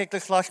 I said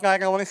this last night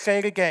and I want to say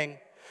it again.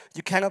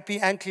 You cannot be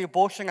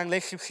anti-abortion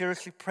unless you've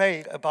seriously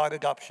prayed about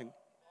adoption.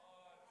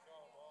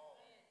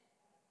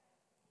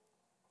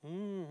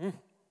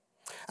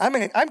 I'm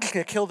just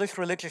going to kill this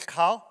religious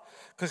cow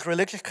because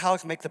religious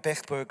cows make the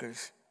best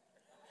burgers.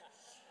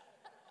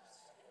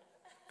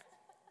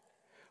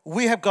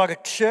 We have got a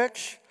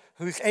church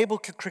who is able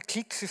to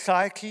critique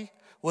society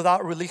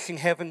without releasing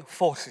heaven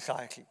for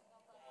society.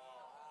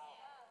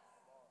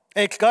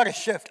 It's got to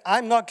shift.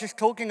 I'm not just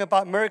talking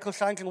about miracle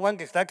signs and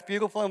wonders. That's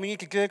beautiful and we need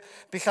to do it.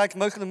 Besides,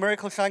 most of the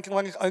miracle signs and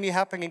wonders only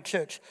happen in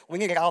church. We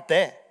need it out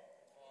there.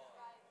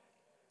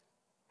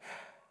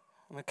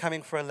 We're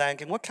coming for a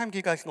landing. What time do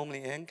you guys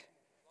normally end?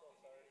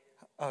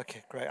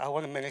 Okay, great. I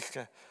want to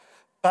minister.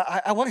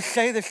 But I want to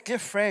say this, dear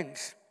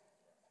friends.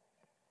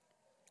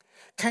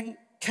 Can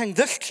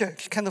this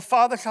church, can the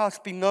Father's house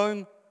be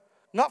known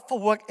not for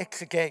what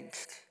it's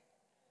against,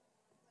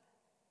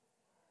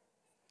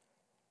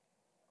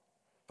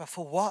 but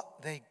for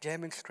what they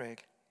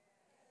demonstrate?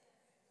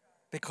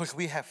 Because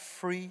we have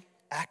free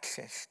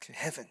access to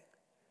heaven.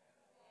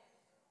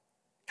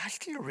 Guys,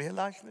 do you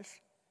realize this?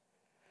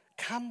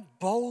 Come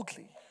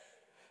boldly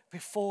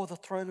before the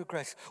throne of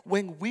grace.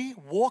 When we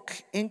walk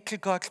into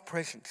God's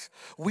presence,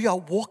 we are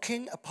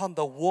walking upon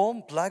the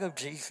warm blood of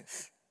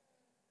Jesus.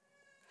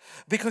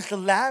 Because the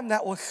lamb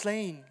that was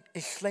slain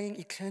is slain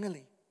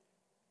eternally.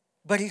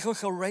 But he's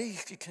also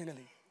raised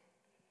eternally.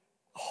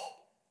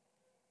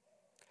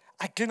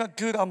 I do not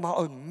do it on my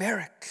own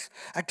merits.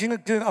 I do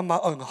not do it on my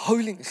own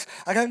holiness.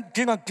 I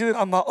do not do it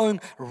on my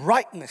own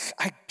rightness.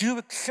 I do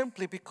it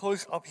simply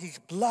because of his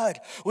blood,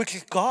 which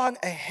has gone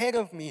ahead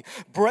of me,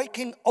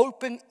 breaking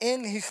open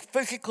in his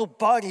physical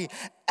body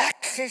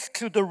access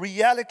to the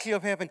reality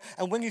of heaven.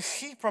 And when you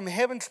see from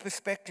heaven's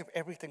perspective,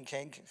 everything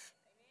changes.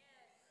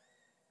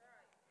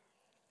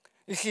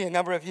 You see, a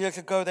number of years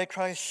ago, they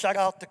tried to shut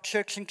out the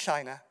church in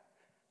China,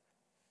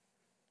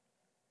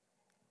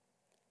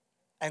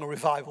 and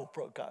revival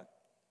broke out.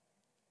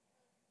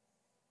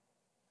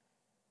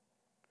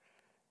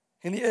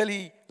 In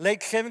the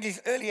late 70s,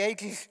 early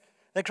 80s,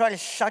 they tried to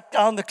shut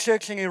down the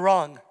church in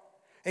Iran.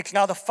 It's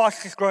now the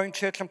fastest growing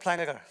church on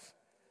planet Earth.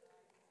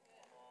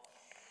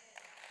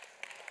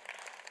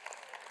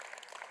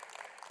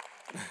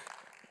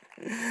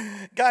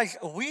 Guys,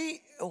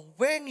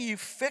 when you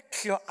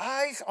fix your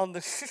eyes on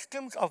the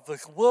systems of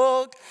this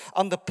world,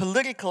 on the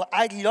political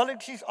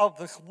ideologies of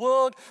this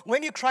world,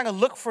 when you're trying to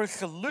look for a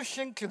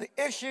solution to the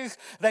issues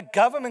that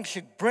government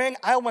should bring,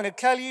 I want to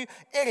tell you,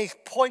 it is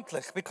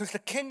pointless because the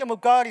kingdom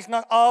of God is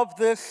not of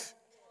this.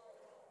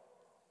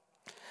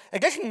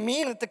 It doesn't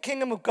mean that the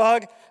kingdom of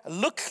God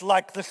looks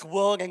like this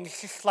world and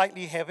it's just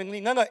slightly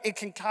heavenly. No,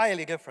 it's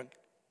entirely different.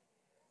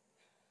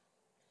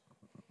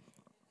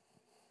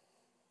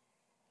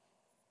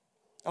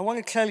 I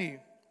want to tell you,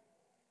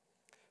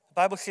 the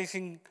Bible says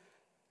in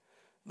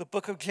the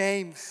book of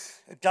James,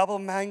 a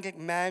double-minded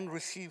man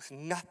receives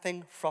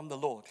nothing from the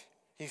Lord.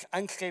 He's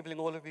unstable in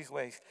all of his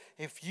ways.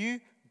 If you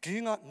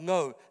do not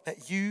know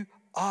that you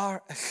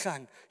are a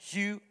son,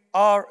 you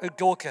are a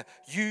daughter,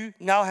 you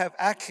now have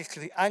access to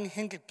the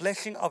unhindered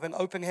blessing of an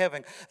open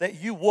heaven,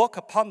 that you walk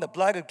upon the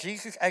blood of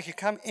Jesus as you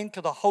come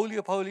into the Holy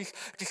of Holies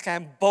to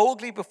stand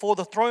boldly before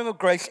the throne of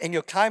grace in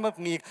your time of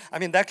need. I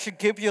mean, that should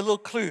give you a little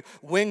clue.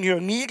 When you're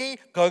needy,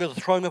 go to the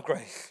throne of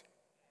grace.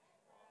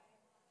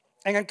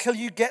 And until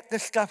you get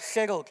this stuff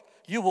settled,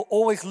 you will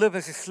always live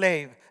as a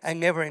slave and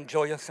never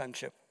enjoy your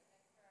sonship.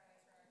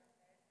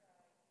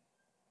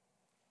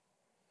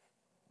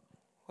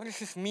 What does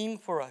this mean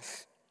for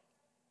us?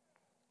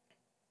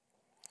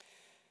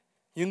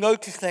 You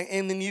notice that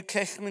in the New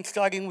Testament,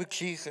 starting with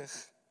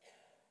Jesus,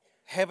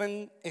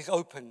 heaven is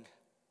open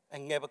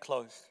and never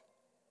closed.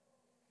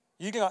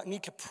 You do not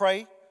need to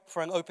pray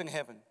for an open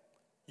heaven.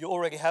 You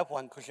already have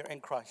one because you're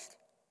in Christ.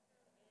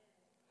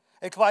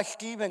 It's why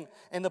Stephen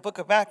in the book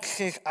of Acts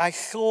says, I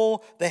saw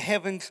the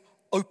heavens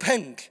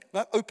opened.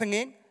 Not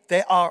opening,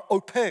 they are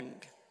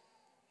opened.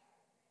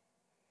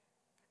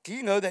 Do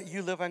you know that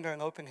you live under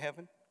an open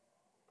heaven?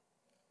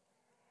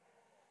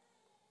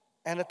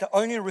 And that the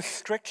only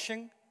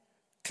restriction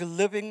to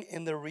living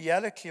in the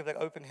reality of that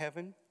open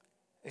heaven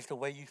is the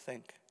way you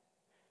think.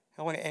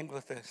 I want to end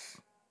with this.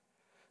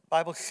 The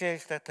Bible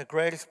says that the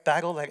greatest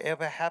battle that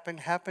ever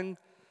happened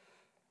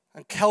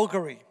in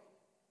Calvary,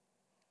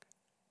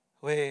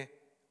 where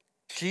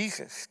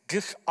Jesus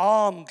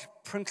disarmed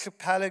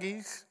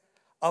principalities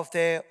of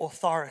their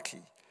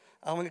authority.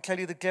 I want to tell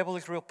you the devil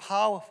is real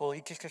powerful.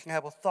 He just doesn't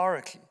have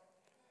authority.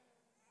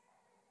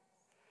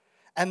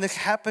 And this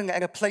happened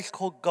at a place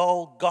called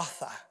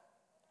Golgotha.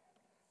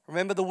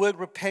 Remember, the word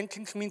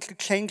repentance means to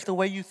change the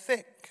way you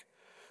think.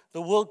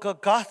 The word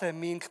Golgotha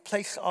means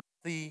place of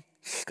the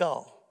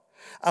skull.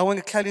 I want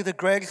to tell you the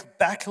greatest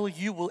battle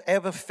you will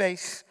ever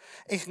face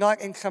is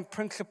not in some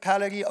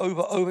principality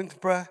over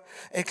Owensboro.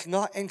 It's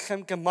not in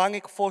some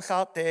demonic force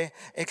out there.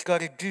 It's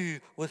got to do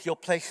with your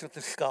place of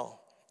the skull.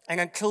 And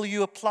until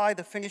you apply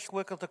the finished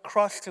work of the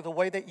cross to the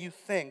way that you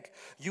think,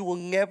 you will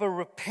never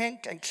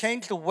repent and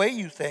change the way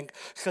you think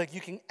so that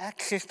you can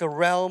access the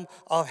realm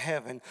of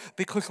heaven.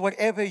 Because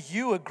whatever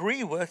you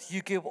agree with,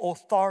 you give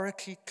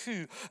authority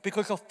to.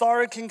 Because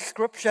authority in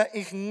Scripture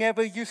is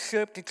never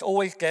usurped, it's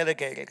always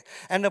delegated.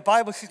 And the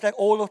Bible says that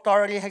all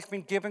authority has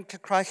been given to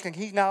Christ, and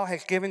He now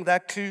has given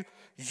that to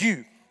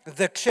you,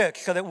 the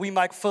church, so that we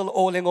might fill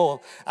all in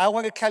all. I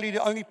want to tell you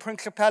the only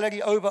principality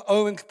over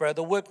Owensboro.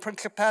 The word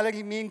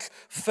principality means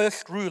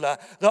first ruler.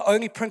 The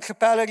only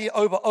principality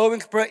over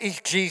Owensboro is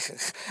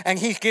Jesus. And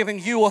He's given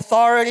you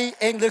authority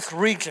in this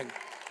region.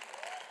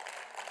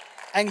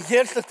 And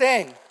here's the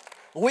thing.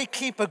 We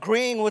keep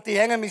agreeing with the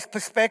enemy's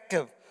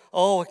perspective.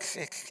 Oh,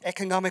 it's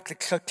economically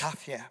so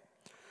tough here.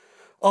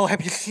 Oh,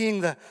 have you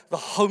seen the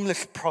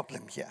homeless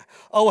problem here?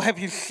 Oh, have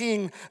you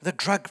seen the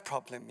drug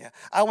problem here?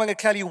 I want to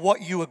tell you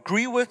what you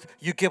agree with,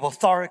 you give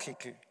authority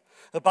to.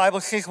 The Bible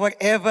says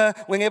whenever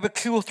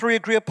 2 or 3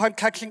 agree upon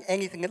touching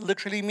anything, it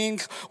literally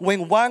means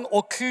when 1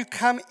 or 2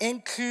 come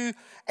into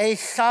a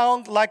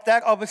sound like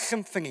that of a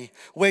symphony,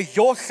 where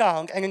your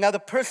sound and another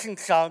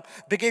person's sound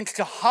begins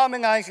to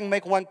harmonize and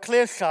make one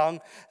clear sound,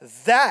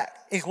 that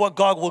is what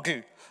God will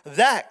do.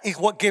 That is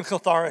what gives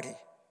authority.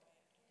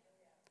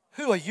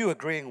 Who are you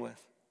agreeing with?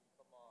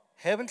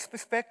 Heaven's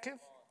perspective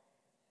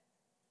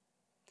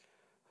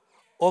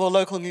or the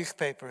local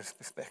newspaper's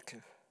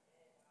perspective?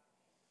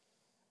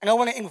 And I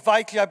want to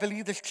invite you, I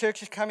believe this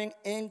church is coming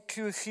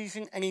into a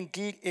season, and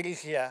indeed it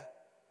is here,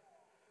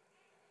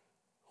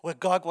 where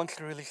God wants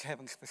to release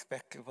heaven's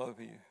perspective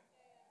over you.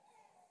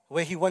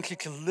 where he wants you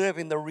to live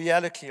in the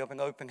reality of an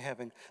open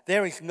heaven.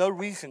 There is no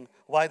reason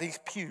why these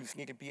pews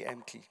need to be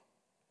empty.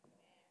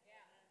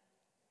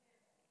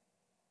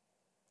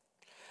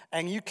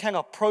 And you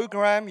cannot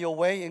program your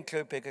way into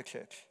a bigger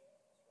church.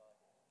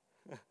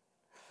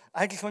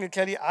 I just want to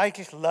tell you, I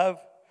just love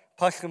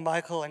Pastor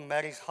Michael and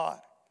Mary's heart.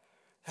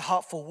 Her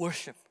heart for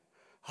worship.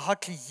 Her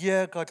heart to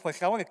hear God's voice.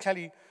 And I want to tell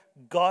you,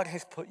 God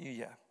has put you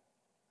here.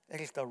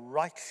 It is the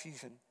right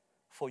season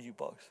for you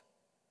both.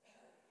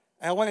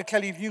 And I want to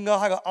tell you, if you know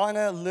how to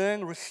honor,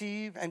 learn,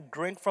 receive, and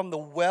drink from the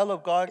well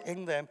of God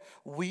in them,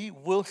 we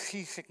will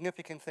see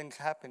significant things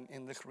happen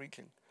in this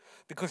region.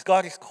 Because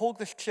God has called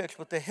this church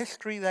with the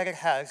history that it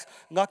has,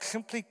 not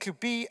simply to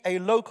be a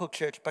local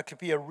church, but to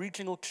be a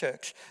regional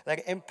church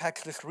that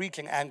impacts this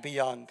region and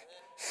beyond.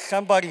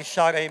 Somebody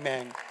shout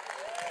amen.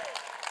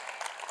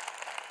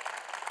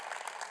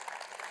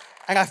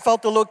 And I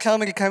felt the Lord tell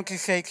me to come to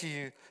say to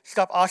you,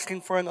 stop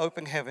asking for an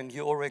open heaven.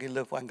 You already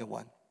live under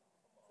one.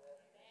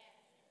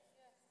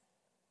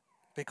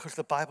 Because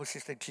the Bible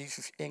says that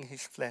Jesus in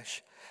his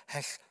flesh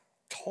has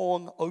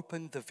torn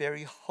open the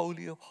very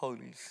holy of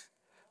holies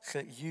so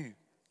that you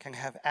can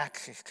have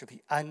access to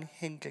the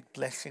unhindered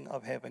blessing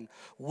of heaven.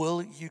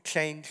 Will you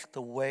change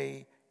the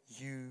way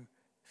you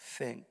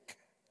think?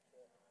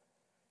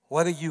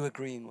 What are you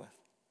agreeing with?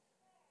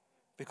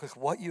 Because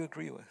what you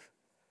agree with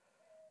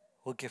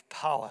will give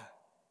power.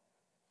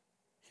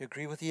 You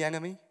agree with the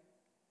enemy?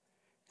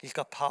 He's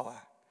got power.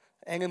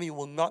 The enemy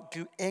will not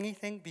do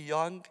anything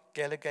beyond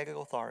delegated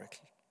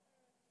authority.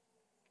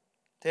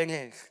 Thing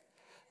is,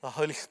 the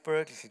Holy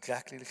Spirit is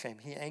exactly the same.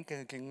 He ain't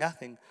going to do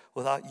nothing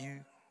without you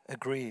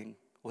agreeing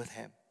with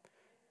him.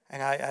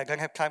 And I don't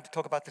have time to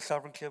talk about the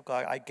sovereignty of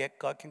God. I get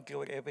God can do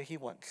whatever he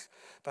wants.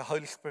 But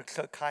Holy Spirit's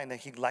so kind that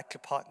he'd like to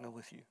partner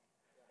with you.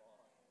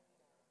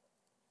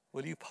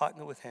 Will you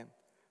partner with him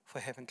for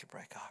heaven to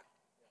break out?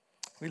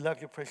 We love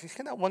your presence.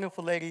 Can that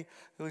wonderful lady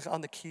who is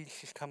on the keys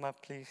just come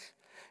up, please?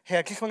 Hey,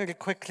 I just wanted to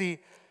quickly,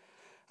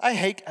 I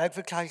hate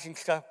advertising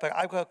stuff, but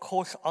I've got a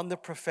course on the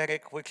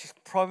prophetic, which is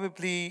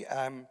probably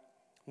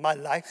my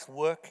life's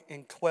work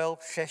in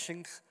 12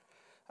 sessions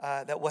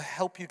that will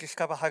help you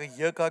discover how to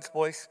hear God's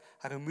voice,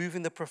 how to move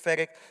in the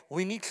prophetic.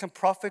 We need some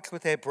prophets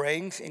with their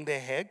brains in their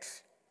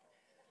heads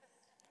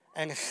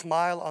and a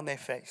smile on their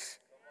face.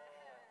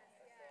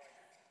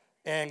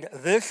 And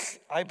this,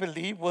 I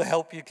believe, will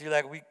help you do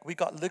that. We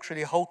got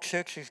literally whole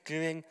churches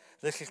doing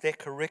this as their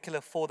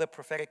curricula for the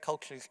prophetic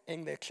cultures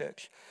in their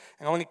church.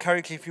 And I want to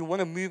encourage you, if you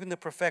want to move in the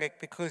prophetic,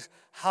 because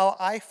how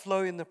I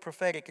flow in the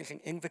prophetic is an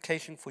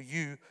invitation for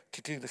you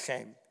to do the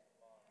same.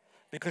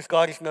 Because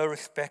God is no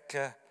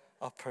respecter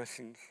of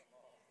persons.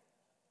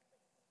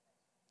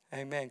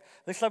 Amen.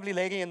 This lovely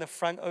lady in the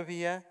front over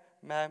here,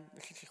 ma'am,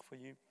 this is just for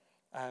you.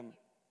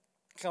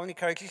 So I want to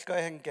encourage you, just go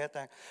ahead and get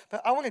that.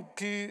 But I want to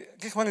do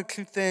just one or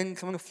two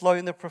things. I want to flow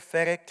in the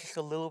prophetic just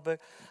a little bit.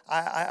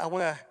 I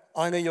want to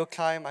honor your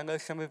time. I know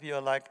some of you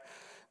are like,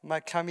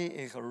 my tummy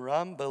is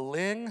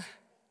rumbling.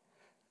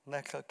 And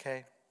that's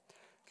okay.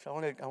 So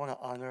I want to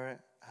honor it.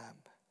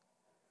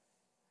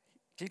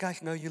 Do you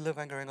guys know you live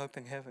under an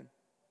open heaven?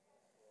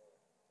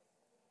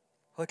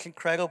 What's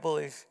incredible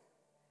is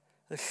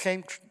the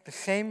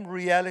same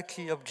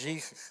reality of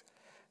Jesus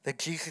that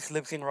Jesus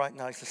lives in right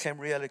now is the same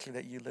reality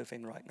that you live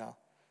in right now.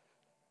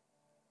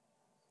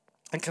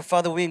 And so,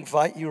 Father, we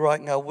invite you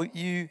right now. Would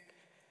you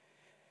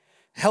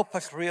help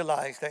us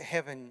realize that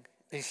heaven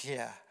is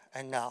here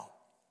and now?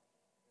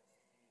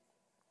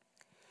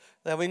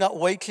 That we're not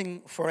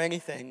waiting for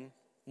anything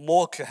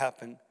more to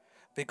happen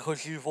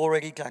because you've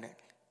already done it.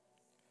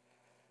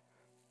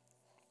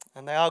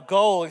 And that our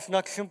goal is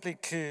not simply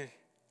to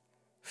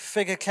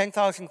figure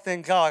 10,000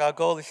 things out. Our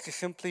goal is to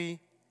simply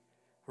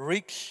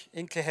reach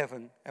into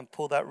heaven and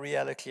pull that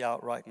reality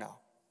out right now.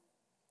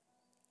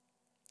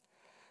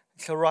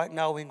 So right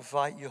now we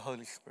invite you,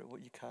 Holy Spirit, will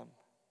you come?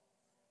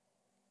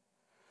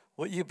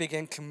 Will you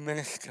begin to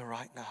minister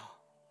right now?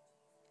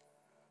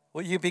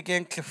 Will you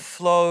begin to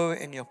flow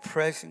in your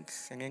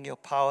presence and in your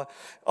power?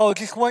 Oh,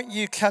 just want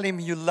you to tell him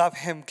you love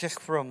him just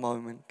for a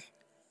moment.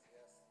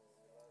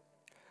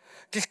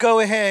 Just go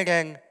ahead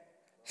and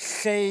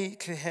say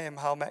to him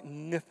how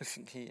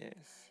magnificent he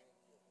is.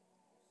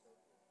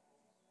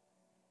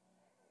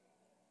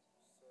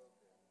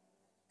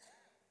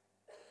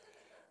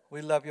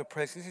 We love your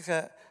presence. There's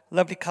a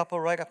lovely couple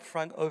right up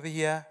front over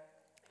here.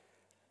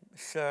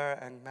 Sir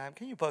and ma'am,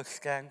 can you both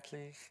stand,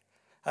 please?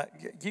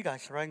 You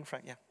guys are right in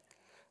front,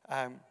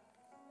 yeah.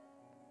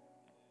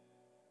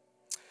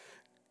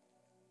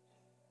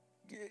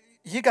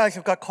 You guys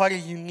have got quite a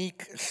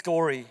unique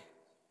story,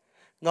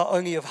 not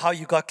only of how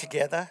you got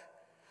together,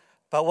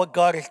 but what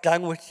God has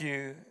done with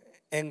you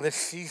in this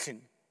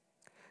season.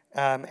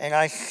 And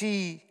I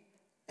see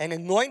an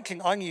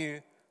anointing on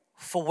you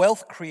for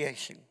wealth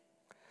creation.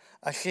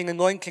 I see an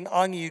anointing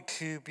on you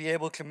to be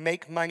able to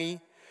make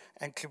money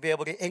and to be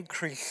able to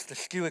increase the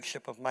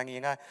stewardship of money.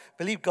 And I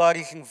believe God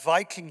is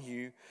inviting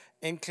you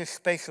into a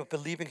space of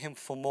believing him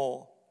for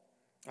more.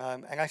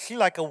 And I see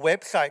like a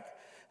website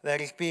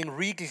that is being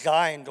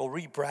redesigned or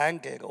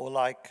rebranded or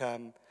like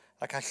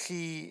Like I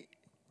see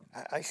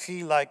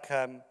like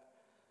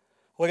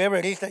whatever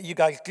it is that you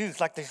guys do, it's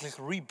like there's this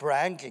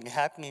rebranding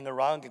happening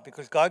around it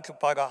because God's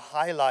about to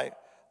highlight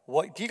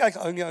what. Do you guys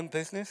own your own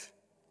business?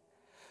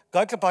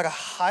 God's about to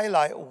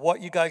highlight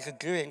what you guys are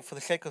doing for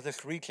the sake of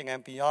this region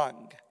and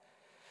beyond.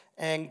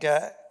 And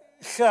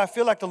so I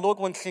feel like the Lord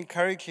wants to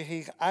encourage you.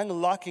 He's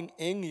unlocking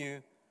in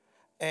you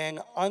an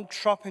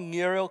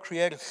entrepreneurial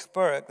creative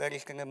spirit that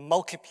is going to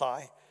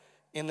multiply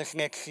in this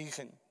next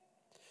season.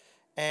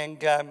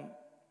 And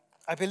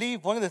I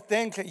believe one of the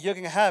things that you're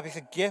going to have is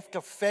a gift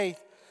of faith,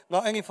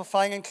 not only for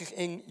finances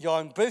in your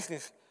own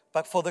business,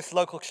 but for this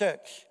local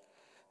church.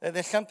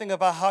 There's something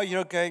about how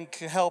you're going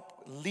to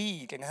help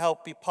lead and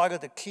help be part of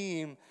the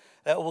team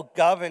that will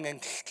govern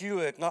and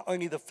steward not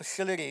only the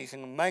facilities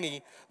and the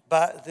money,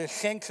 but the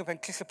sense of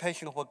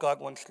anticipation of what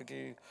God wants to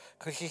do.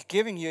 Because He's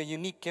giving you a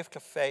unique gift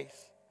of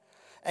faith.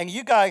 And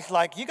you guys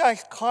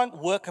can't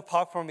work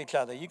apart from each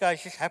other. You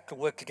guys just have to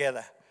work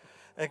together.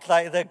 It's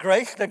like the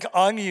grace that's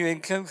on you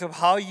in terms of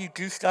how you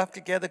do stuff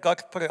together,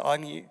 God's put it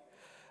on you.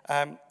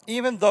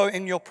 Even though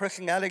in your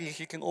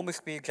personalities you can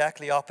almost be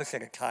exactly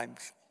opposite at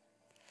times.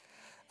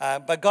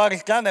 But God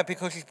has done that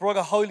because He's brought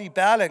a holy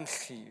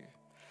balance to you.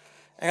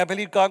 And I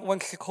believe God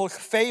wants to cause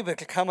favor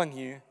to come on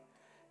you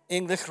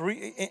in this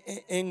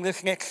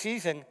next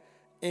season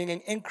in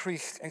an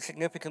increased and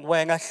significant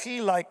way. And I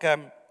see like,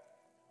 I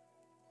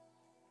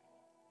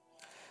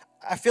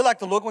feel like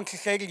the Lord wants to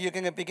say that you're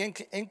going to begin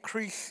to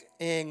increase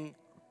in,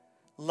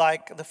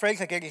 like, the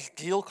phrase I get is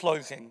deal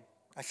closing.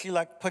 I see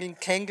like putting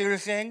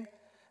tenders in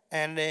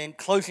and then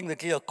closing the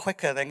deal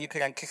quicker than you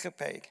could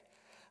anticipate.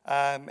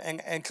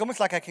 And it's almost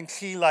like I can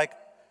see like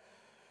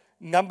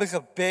numbers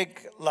of big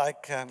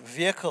like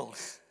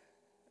vehicles,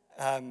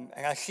 and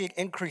I see it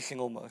increasing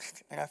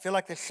almost. And I feel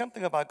like there's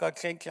something about God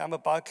saying to you, I'm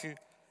about to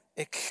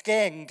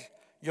extend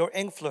your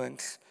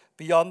influence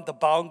beyond the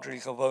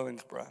boundaries of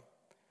Owensboro.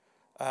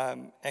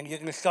 And you're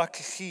going to start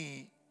to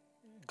see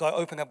God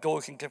open up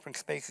doors in different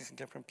spaces and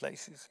different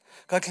places.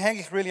 God's hand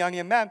is really on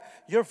you. Man,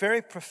 you're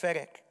very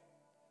prophetic.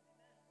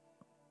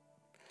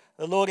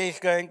 The Lord is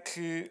going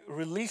to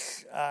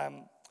release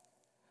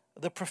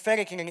the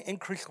prophetic in an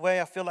increased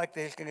way. I feel like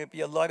there's going to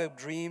be a lot of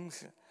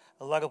dreams,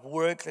 a lot of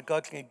words that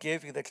God's going to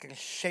give you that's going to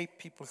shape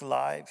people's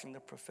lives in the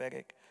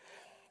prophetic.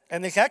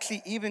 And there's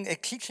actually even a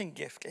teaching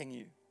gift in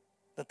you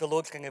that the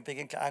Lord's going to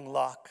begin to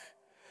unlock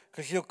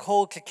because you're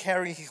called to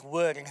carry His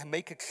word and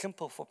make it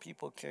simple for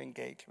people to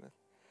engage with.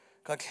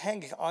 God's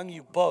hand is on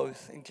you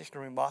both in just a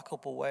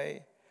remarkable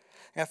way.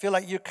 And I feel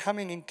like you're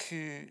coming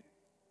into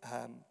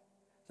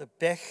the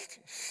best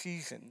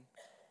season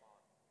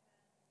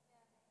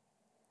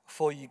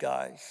for you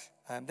guys.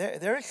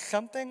 There is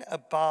something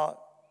about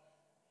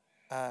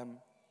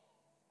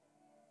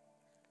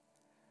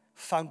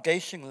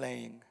foundation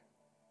laying.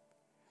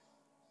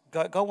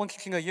 God wants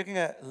you to know you're going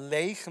to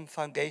lay some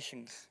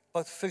foundations,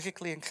 both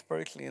physically and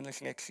spiritually, in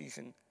this next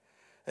season.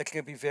 That's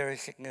going to be very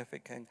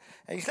significant.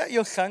 And is that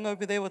your son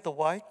over there with the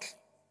white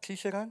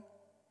t-shirt on?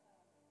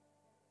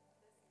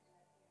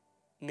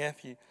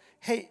 Nephew.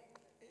 Hey,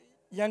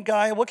 young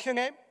guy, what's your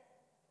name?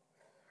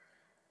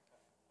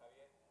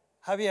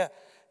 Javier.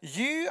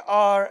 You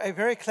are a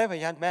very clever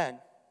young man.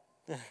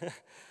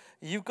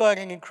 You've got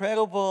an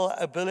incredible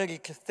ability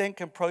to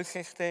think and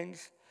process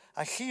things.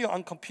 I see you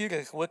on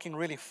computers working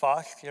really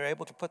fast. You're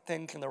able to put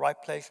things in the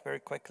right place very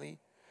quickly.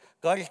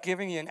 God is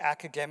giving you an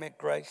academic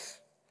grace.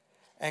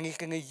 And He's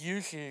going to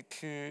use you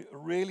to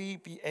really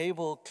be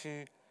able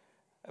to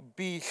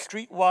be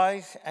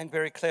streetwise and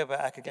very clever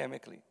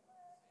academically.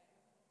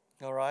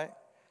 All right?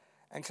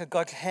 And so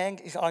God's hand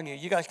is on you.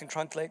 You guys can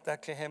translate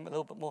that to him a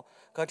little bit more.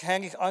 God's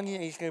hand is on you,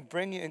 and He's going to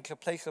bring you into a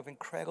place of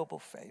incredible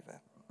favor.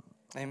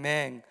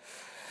 Amen.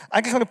 I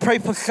just want to pray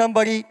for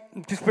somebody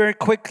just very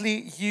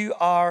quickly. You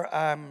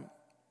are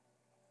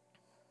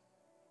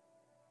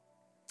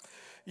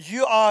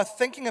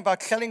thinking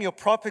about selling your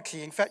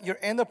property. In fact, you're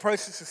in the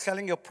process of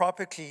selling your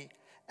property,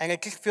 and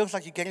it just feels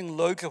like you're getting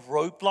loads of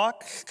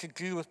roadblocks to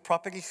do with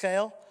property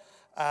sale.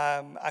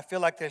 I feel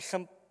like there's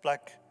some,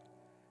 like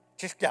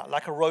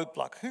a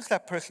roadblock. Who's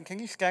that person? Can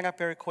you stand up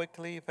very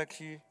quickly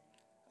if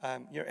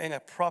you're in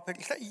a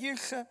property? Is that you,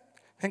 sir?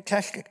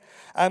 Fantastic.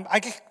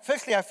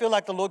 Firstly, I feel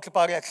like the Lord's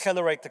about to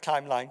accelerate the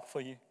timeline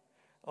for you.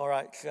 All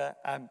right, sir.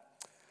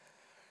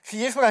 See,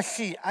 here's what I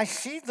see. I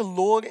see the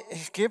Lord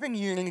is giving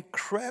you an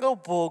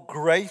incredible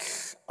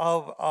grace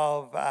of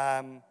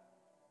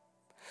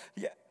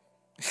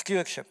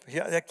stewardship.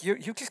 Yeah, like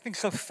you've just been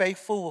so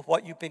faithful with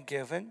what you've been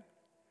given.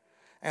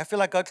 And I feel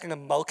like God's going to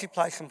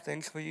multiply some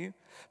things for you.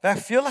 But I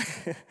feel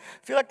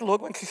like the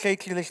Lord wants to say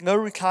to you, there's no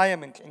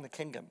retirement in the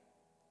kingdom.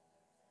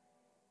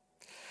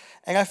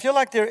 And I feel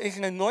like there is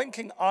an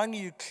anointing on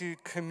you to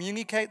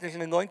communicate. There's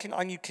an anointing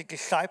on you to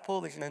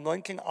disciple. There's an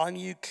anointing on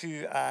you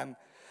to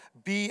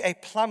be a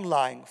plumb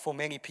line for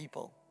many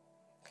people.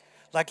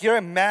 Like you're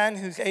a man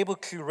who's able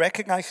to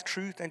recognize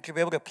truth and to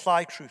be able to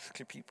apply truth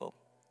to people.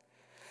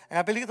 And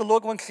I believe the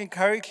Lord wants to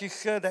encourage you,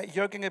 sir, that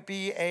you're going to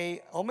be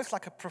almost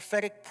like a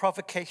prophetic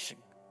provocation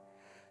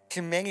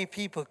to many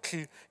people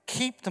to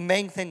keep the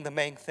main thing the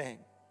main thing.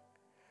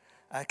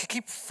 to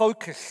keep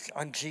focused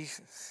on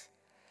Jesus.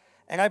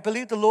 And I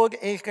believe the Lord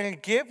is going to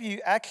give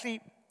you,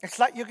 actually, it's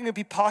like you're going to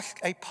be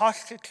a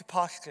pastor to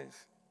pastors.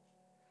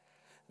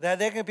 There are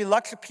going to be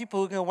lots of people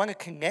who are going to want to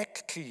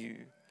connect to you,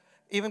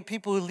 even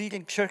people who lead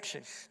in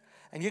churches.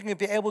 And you're going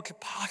to be able to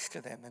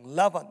pastor them and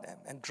love on them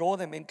and draw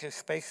them into a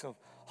space of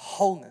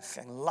wholeness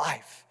and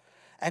life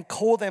and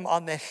call them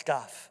on their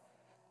stuff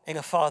in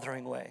a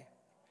fathering way.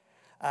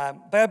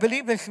 But I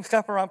believe there's some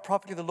stuff around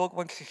property the Lord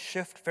wants to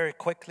shift very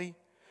quickly.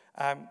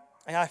 And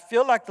I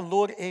feel like the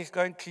Lord is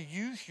going to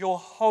use your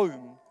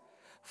home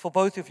for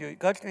both of you.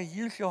 God's going to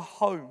use your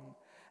home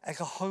as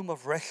a home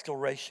of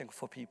restoration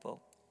for people.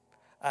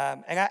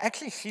 And I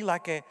actually see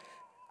like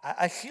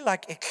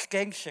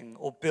extension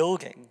or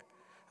building.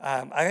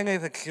 I don't know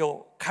if it's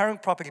your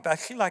current property, but I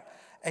see like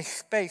a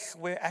space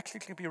where actually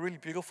it's going to be really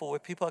beautiful, where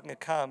people are going to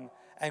come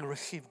and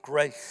receive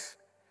grace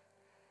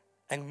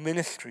and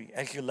ministry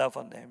as you love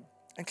on them.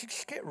 And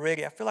just get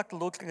ready. I feel like the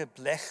Lord's going to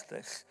bless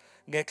this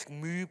next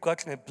move.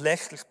 God's going to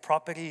bless this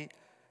property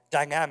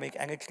dynamic,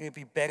 and it's going to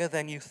be better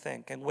than you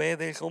think. And where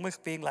there's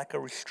almost been like a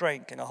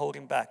restraint and a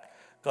holding back,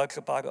 God's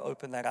about to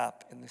open that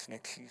up in this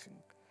next season.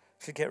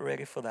 So get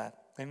ready for that.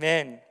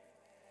 Amen.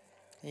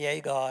 Yay,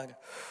 God.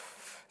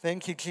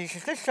 Thank you,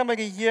 Jesus. There's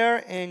somebody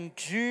here in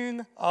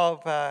June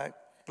of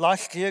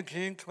last year,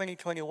 June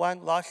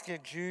 2021,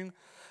 June.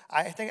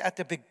 I think at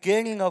the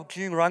beginning of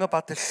June, around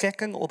about the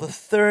 2nd or the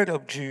 3rd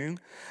of June,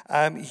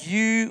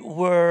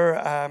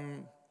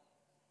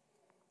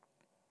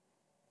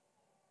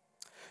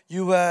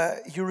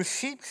 you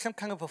received some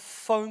kind of a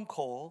phone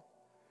call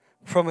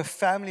from a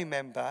family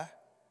member.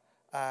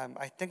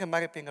 I think it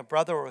might have been a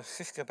brother or a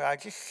sister, but I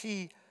just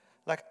see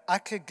like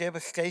utter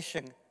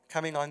devastation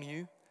coming on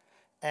you.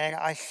 And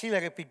I see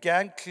that it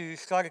began to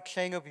start a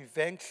chain of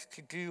events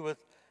to do with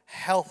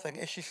health and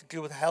issues to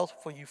do with health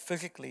for you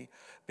physically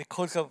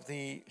because of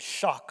the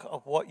shock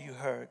of what you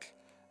heard.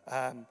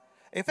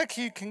 In fact,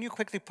 can you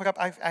quickly put up,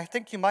 I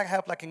think you might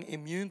have like an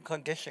immune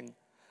condition,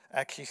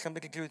 actually,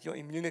 something to do with your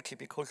immunity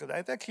because of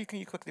that. Actually, can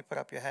you quickly put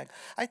up your hand?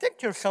 I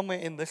think you're somewhere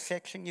in this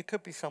section. You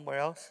could be somewhere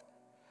else.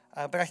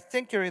 But I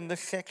think you're in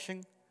this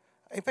section.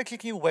 In fact, can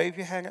you wave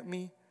your hand at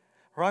me?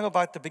 Around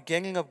about the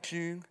beginning of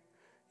June,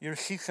 you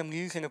received some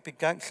news and it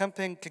began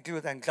something to do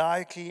with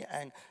anxiety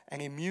and an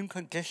immune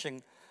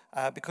condition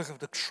because of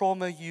the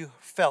trauma you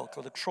felt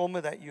or the trauma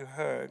that you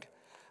heard.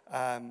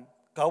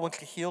 God wants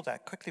to heal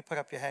that. Quickly put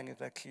up your hand if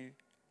that's you.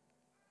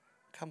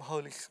 Come,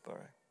 Holy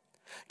Spirit.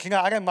 You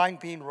know, I don't mind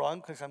being wrong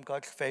because I'm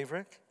God's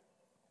favorite.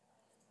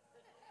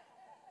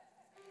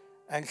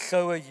 And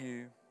so are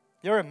you.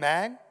 You're a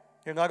man.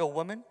 You're not a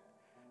woman.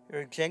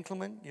 You're a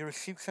gentleman. You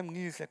received some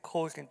news that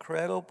caused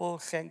incredible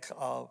sense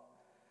of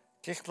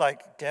just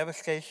like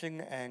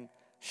devastation and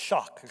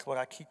shock is what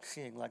I keep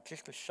seeing. Like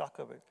just the shock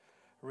of it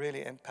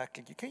really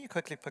impacted you. Can you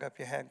quickly put up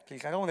your hand,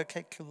 please? I don't want to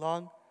take too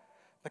long,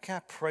 but can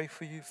I pray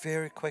for you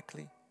very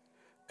quickly?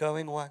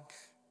 Going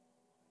once.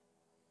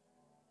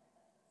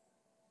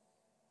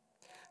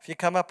 If you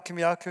come up to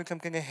me afterwards, I'm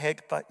going to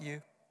headbutt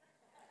you.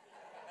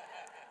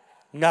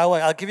 No,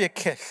 I'll give you a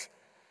kiss.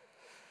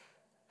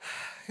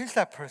 Who's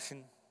that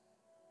person?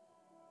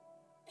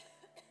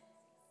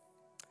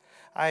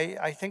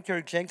 I think you're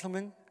a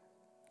gentleman.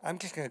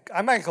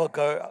 I might as well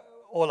go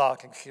all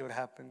out and see what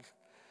happens.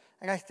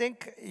 And I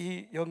think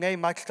your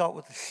name might start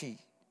with a C.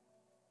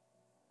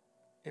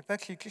 If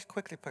that's you, just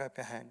quickly put up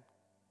your hand.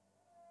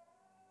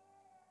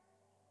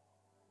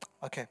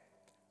 Okay.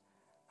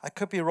 I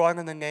could be wrong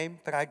on the name,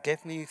 but I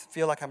definitely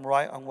feel like I'm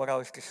right on what I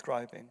was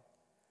describing.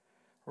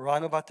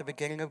 Around about the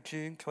beginning of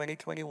June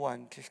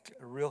 2021, just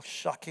real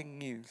shocking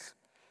news.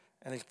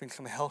 And there's been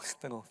some health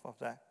spin-off of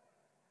that.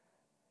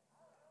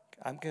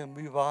 I'm going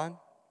to move on.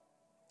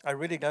 I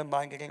really don't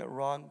mind getting it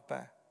wrong,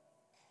 but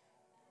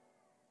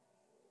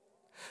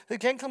the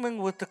gentleman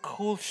with the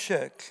cool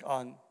shirt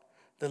on,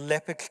 the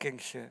leopard skin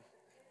shirt.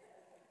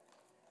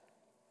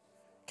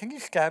 Can you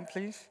stand,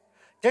 please?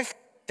 Does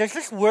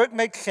this word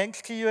make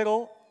sense to you at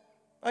all?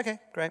 Okay,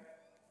 great.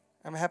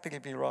 I'm happy to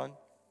be wrong.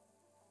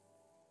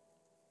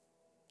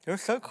 You're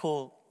so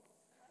cool.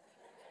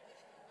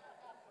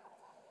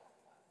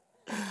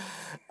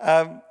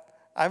 I'm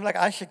like,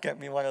 I should get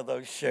me one of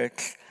those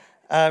shirts.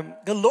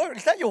 The Lord,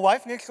 is that your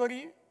wife next door to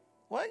you?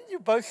 Why don't you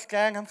both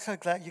stand? I'm so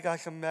glad you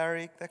guys are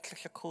married. That's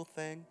such a cool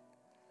thing.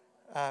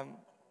 I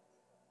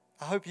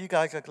hope you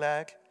guys are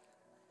glad.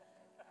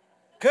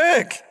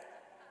 Good.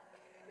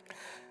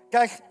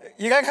 Guys,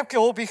 you don't have to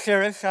all be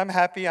serious. I'm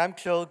happy. I'm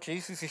chilled.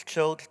 Jesus is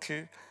chilled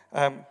too.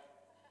 I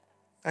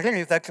don't know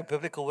if that's a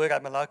biblical word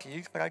I'm allowed to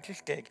use, but I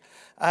just did.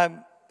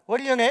 What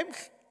are your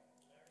names?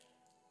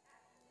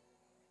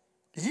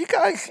 You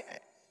guys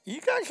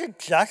are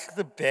just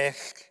the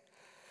best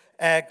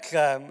at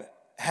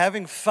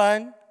having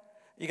fun.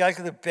 You guys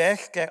are the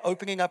best at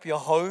opening up your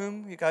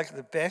home. You guys are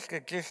the best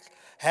at just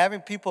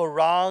having people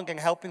around and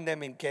helping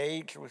them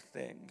engage with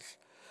things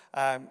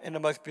in the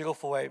most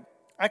beautiful way.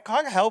 I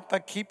can't help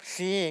but keep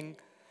seeing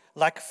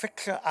like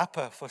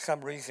fixer-upper for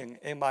some reason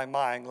in my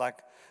mind. Like,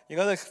 You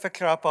know this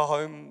Fixer Upper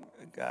Home,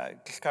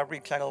 Discovery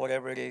Channel,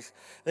 whatever it is.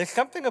 There's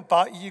something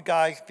about you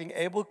guys being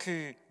able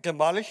to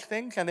demolish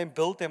things and then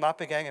build them up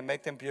again and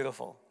make them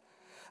beautiful.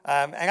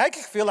 And I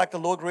just feel like the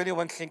Lord really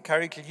wants to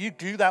encourage you. You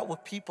do that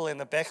with people in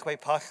the best way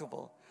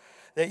possible.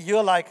 That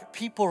you're like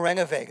people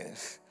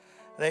renovators.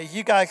 That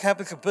you guys have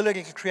this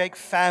ability to create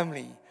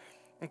family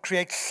and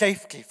create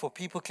safety for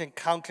people to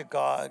encounter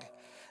God.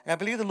 And I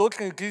believe the Lord's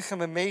going to do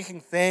some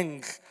amazing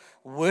things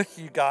with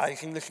you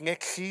guys in this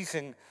next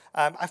season.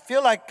 I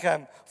feel like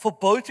for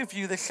both of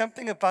you, there's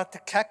something about the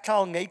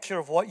tactile nature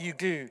of what you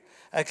do.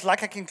 It's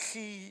like I can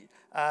see,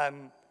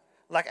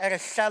 like at a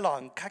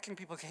salon, cutting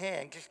people's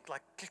hair and just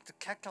the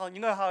tactile.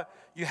 You know how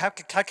you have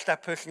to touch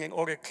that person in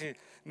order to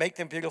make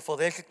them beautiful.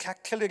 There's a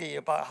tactility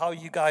about how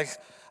you guys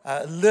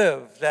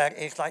live that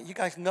is like you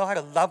guys know how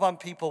to love on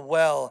people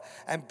well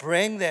and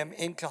bring them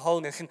into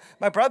wholeness. And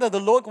my brother,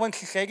 the Lord wants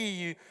to say to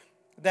you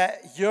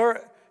that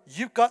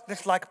you've got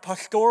this like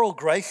pastoral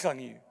grace on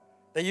you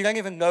that you don't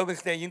even know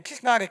is there. You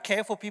just know how to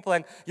care for people,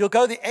 and you'll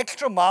go the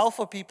extra mile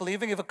for people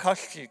even if it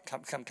costs you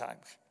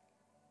sometimes.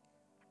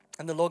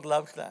 And the Lord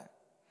loves that.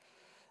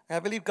 And I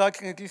believe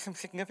God's going to do some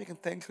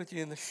significant things with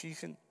you in this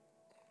season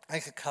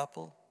as a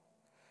couple.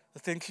 The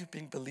things you've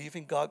been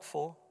believing God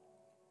for.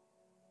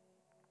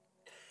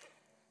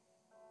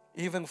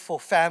 Even for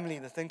family,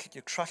 the things that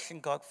you're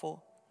trusting God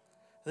for.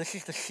 This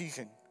is the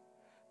season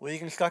where you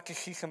can start to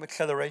see some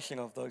acceleration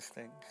of those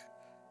things.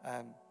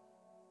 And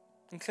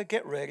so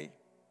get ready.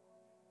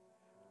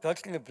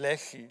 God's going to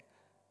bless you.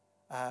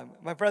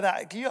 My brother,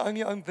 do you own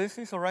your own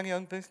business or run your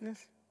own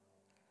business?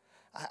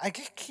 I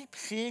just keep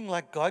seeing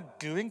like God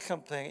doing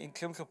something in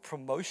terms of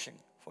promotion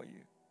for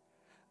you.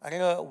 I don't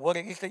know what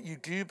it is that you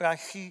do, but I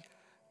see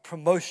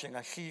promotion.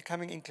 I see you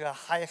coming into a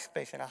higher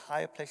space and a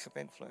higher place of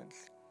influence.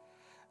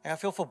 And I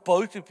feel for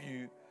both of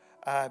you,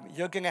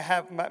 you're going to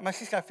have, my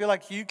sister, I feel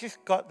like you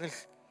just got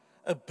this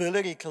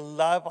ability to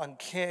love on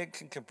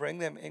kids and to bring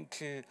them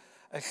into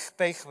a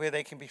space where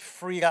they can be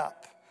freed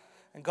up.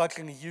 And God's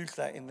going to use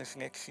that in this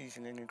next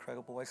season in an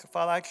incredible way. So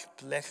Father, I just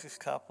bless this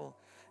couple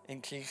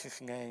in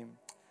Jesus' name.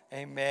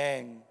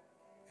 Amen.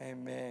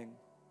 Amen.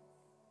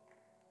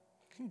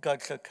 Isn't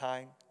God so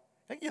kind?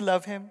 Don't you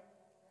love him?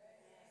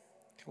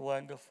 It's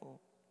wonderful.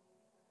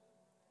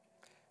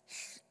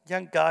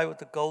 Young guy with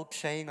the gold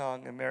chain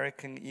on,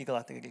 American Eagle,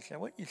 I think it is.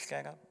 What you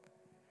stand up?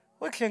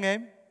 What's your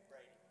name?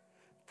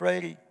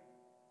 Brady.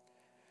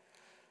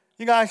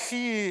 You know, I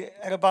see you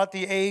at about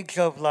the age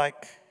of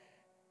like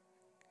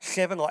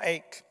 7 or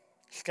 8,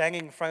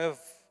 standing in front of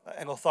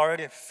an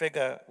authoritative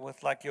figure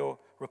with like your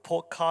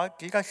report card.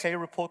 Do you guys say a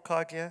report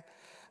card here?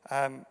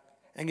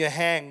 In your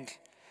hand,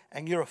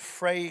 and you're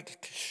afraid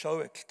to show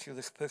it to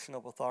this person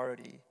of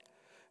authority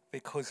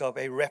because of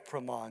a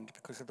reprimand,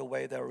 because of the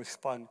way they'll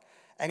respond.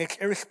 And it's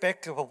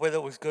irrespective of whether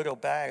it was good or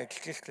bad.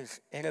 It's just this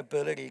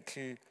inability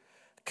to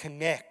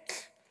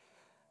connect.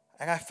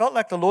 And I felt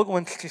like the Lord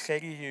wants to say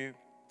to you,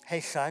 hey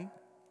son,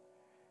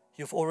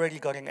 you've already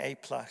got an A+.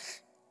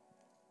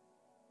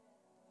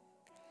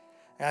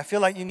 And I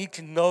feel like you need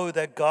to know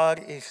that God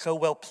is so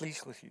well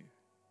pleased with you.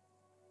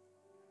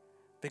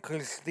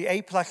 Because the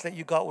A+ that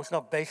you got was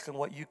not based on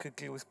what you could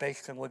do, it was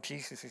based on what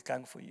Jesus has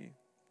done for you.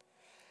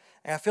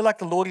 And I feel like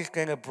the Lord is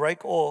going to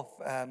break off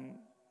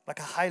like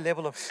a high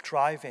level of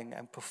striving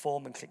and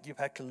performance that you've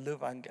had to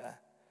live under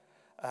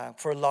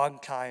for a long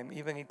time,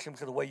 even in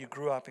terms of the way you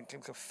grew up, in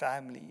terms of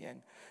family and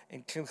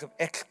in terms of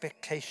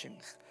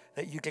expectations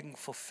that you didn't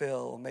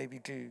fulfill or maybe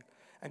do.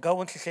 And God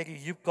wants to say to you,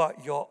 you've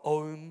got your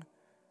own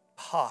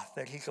path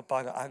that he's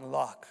about to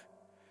unlock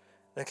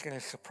that's going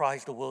to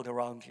surprise the world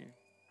around you.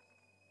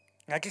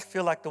 And I just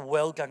feel like the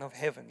well done of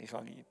heaven is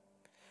on you.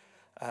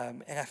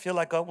 And I feel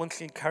like God wants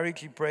to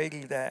encourage you,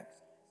 Brady, that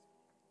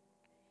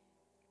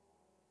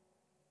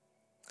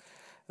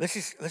this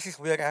is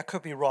weird. I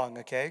could be wrong,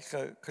 okay?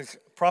 So, because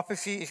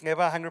prophecy is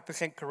never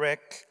 100%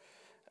 correct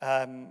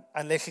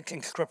unless it's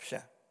in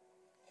Scripture,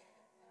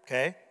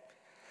 okay?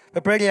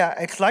 But Brady,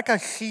 it's like I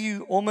see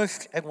you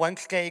almost at one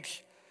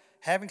stage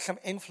having some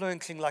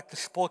influence in like the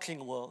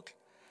sporting world.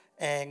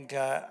 And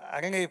I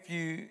don't know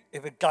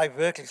if it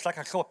diverted. It's like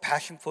I saw a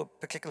passion for a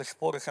particular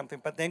sport or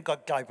something, but then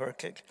got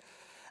diverted.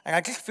 And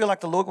I just feel like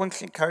the Lord wants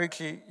to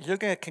encourage you. You're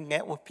going to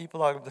connect with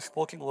people out of the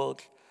sporting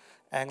world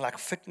and like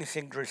fitness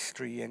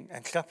industry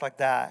and stuff like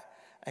that.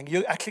 And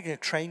you're actually going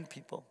to train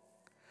people.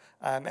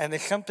 And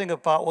there's something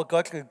about what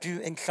God's going to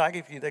do inside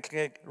of you that's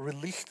going to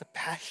release the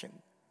passion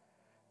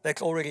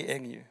that's already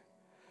in you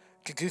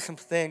to do some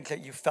things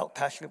that you felt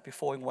passionate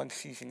before in one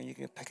season, and you're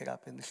going to pick it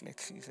up in this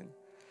next season.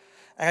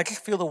 And I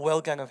just feel the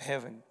well done of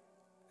heaven.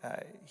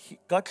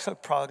 God's so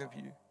proud of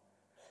you.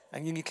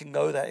 And you need to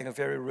know that in a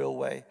very real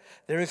way.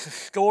 There is a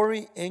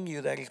story in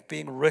you that is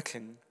being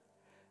written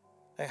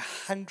that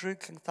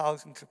hundreds and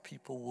thousands of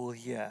people will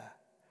hear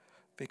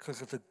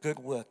because of the good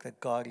work that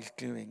God is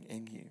doing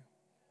in you.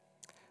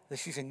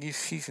 This is a new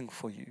season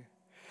for you.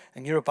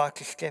 And you're about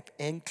to step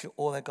into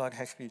all that God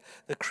has for you.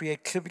 The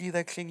creativity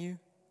that's in you,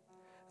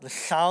 the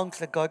sounds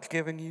that God's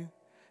given you,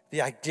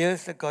 The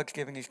ideas that God's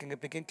given you is going to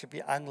begin to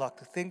be unlocked.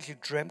 The things you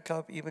dreamt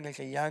of even as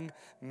a young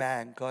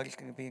man, God is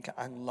going to begin to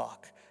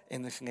unlock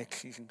in this next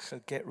season. So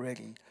get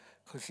ready,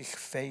 because his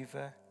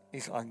favor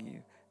is on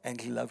you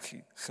and he loves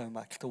you so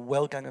much. The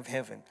well done of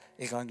heaven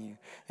is on you.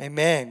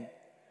 Amen.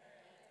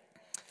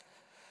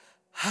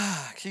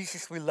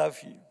 Jesus, we love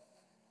you.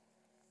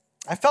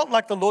 I felt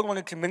like the Lord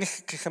wanted to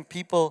minister to some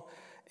people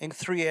in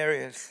 3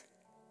 areas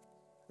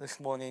this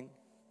morning.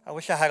 I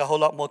wish I had a whole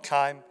lot more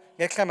time.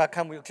 Next time I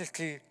come, we'll just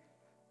do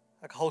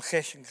like whole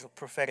sessions of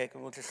prophetic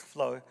and we'll just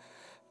flow.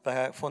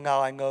 But for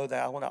now, I know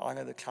that I want to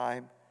honor the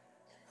time.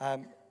 There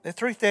are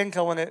 3 things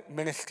I want to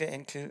minister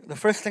into. The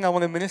first thing I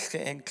want to minister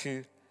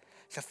into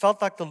is I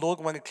felt like the Lord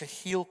wanted to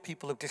heal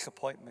people of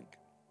disappointment.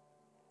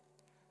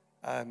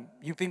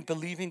 You've been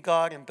believing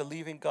God,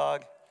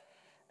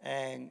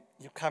 and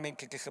you're coming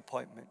to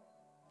disappointment.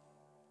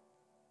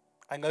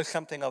 I know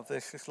something of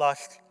this. This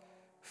last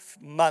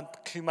month,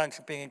 2 months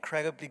have been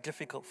incredibly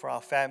difficult for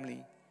our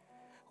family.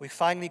 We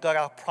finally got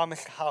our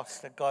promised house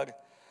that God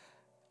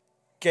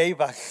gave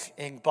us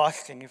in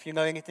Boston. If you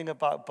know anything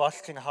about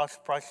Boston house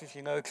prices,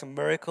 you know it's a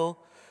miracle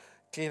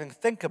to even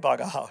think about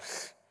a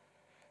house.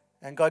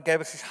 And God gave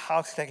us this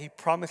house that he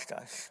promised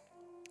us.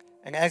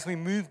 And as we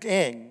moved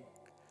in,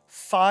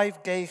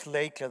 5 days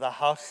later, the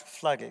house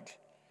flooded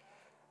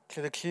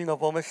to the tune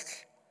of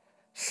almost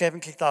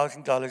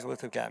 $70,000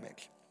 worth of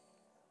damage.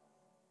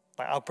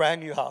 Like our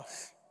brand new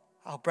house,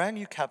 our brand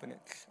new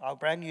cabinets, our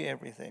brand new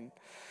everything.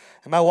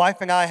 And my wife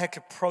and I had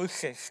to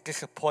process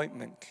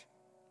disappointment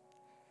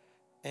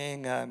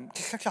in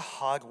just such a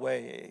hard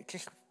way.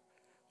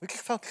 We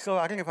just felt so,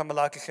 I don't know if I'm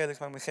allowed to say this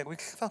when we said, we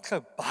just felt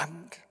so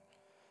bummed.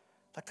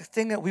 Like the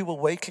thing that we were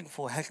waiting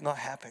for has not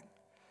happened.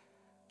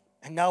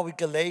 And now we're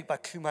delayed by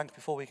 2 months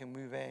before we can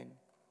move in.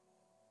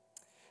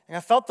 And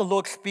I felt the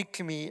Lord speak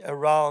to me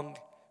around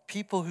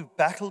people who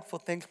battled for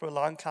things for a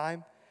long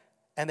time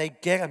and they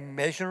get a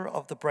measure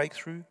of the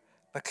breakthrough,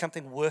 but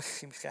something worse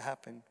seems to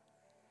happen.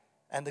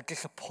 And the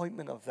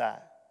disappointment of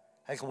that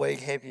has weighed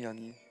heavy on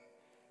you.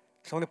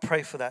 So I want to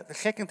pray for that. The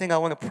second thing I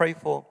want to pray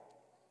for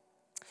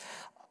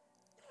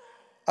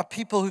are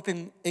people who've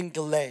been in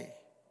delay.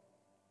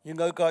 You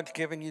know God's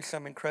given you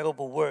some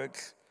incredible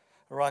words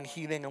around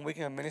healing, and we're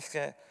going to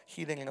minister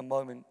healing in a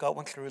moment. God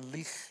wants to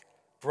release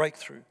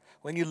breakthrough.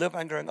 When you live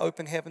under an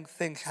open heaven,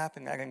 things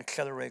happen at an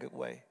accelerated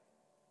way.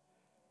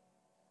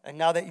 And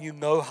now that you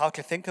know how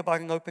to think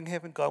about an open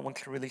heaven, God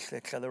wants to release the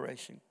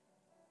acceleration.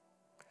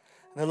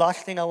 And the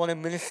last thing I want to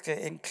minister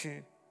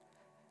into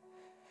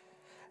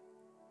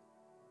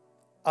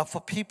are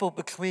for people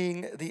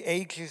between the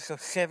ages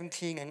of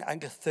 17 and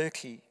under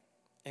 30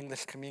 in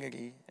this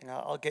community. And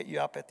I'll get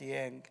you up at the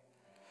end.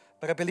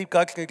 But I believe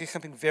God's going to do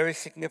something very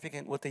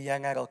significant with the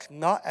young adults,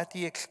 not at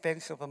the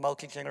expense of a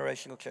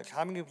multi-generational church.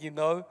 How many of you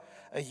know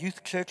a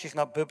youth church is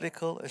not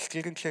biblical, a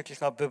student church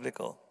is not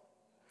biblical?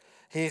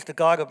 He is the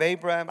God of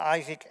Abraham,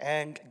 Isaac,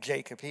 and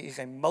Jacob. He is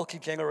a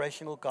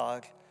multi-generational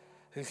God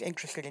who's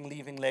interested in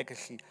leaving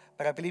legacy.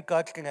 But I believe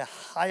God's going to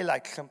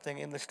highlight something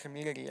in this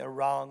community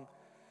around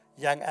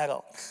young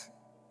adults.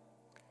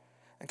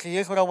 And so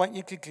here's what I want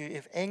you to do.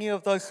 If any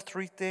of those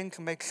 3 things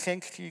make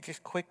sense to you,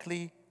 just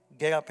quickly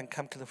get up and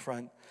come to the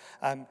front.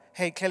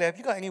 Hey, Kelly, have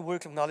you got any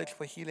words of knowledge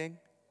for healing?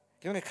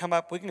 You want to come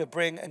up? We're going to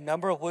bring a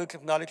number of words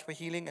of knowledge for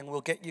healing, and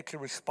we'll get you to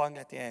respond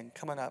at the end.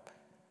 Come on up.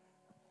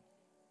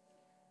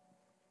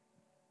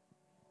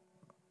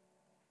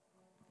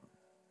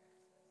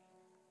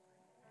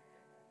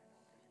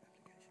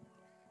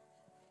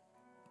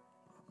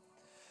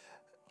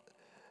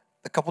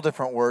 A couple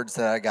different words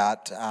that I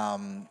got.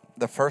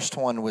 The first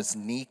one was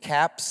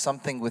kneecap,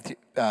 something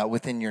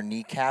within your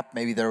kneecap.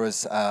 Maybe there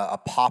was a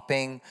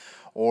popping,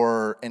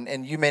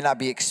 and you may not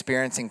be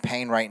experiencing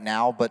pain right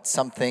now, but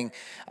something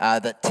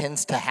that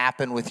tends to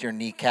happen with your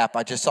kneecap.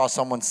 I just saw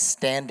someone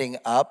standing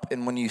up,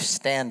 and when you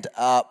stand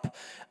up,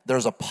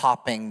 there's a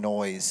popping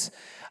noise.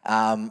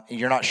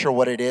 You're not sure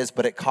what it is,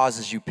 but it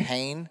causes you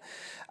pain.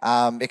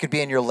 It could be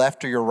in your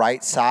left or your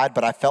right side,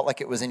 but I felt like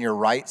it was in your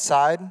right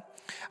side.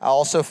 I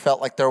also felt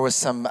like there was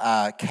some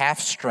calf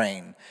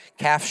straining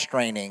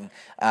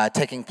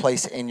taking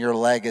place in your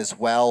leg as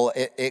well.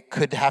 It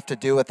could have to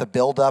do with a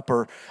buildup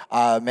or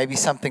maybe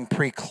something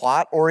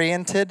pre-clot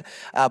oriented,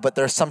 but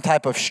there's some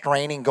type of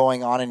straining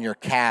going on in your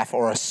calf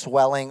or a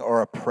swelling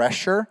or a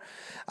pressure.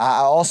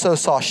 I also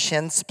saw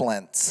shin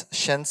splints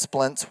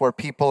where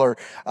people are,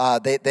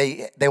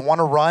 they want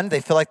to run. They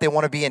feel like they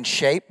want to be in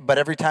shape, but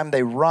every time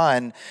they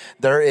run,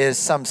 there is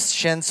some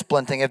shin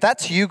splinting. If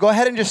that's you, go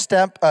ahead and just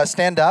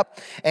stand up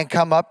and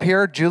come up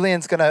here.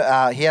 Julian's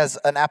he has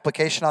an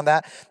application on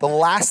that. The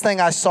last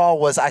thing I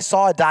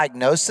saw a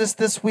diagnosis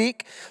this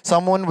week.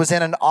 Someone was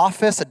in an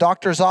office, a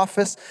doctor's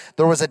office.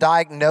 There was a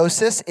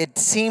diagnosis. It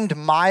seemed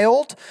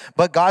mild,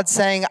 but God's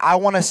saying, I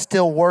want to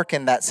still work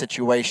in that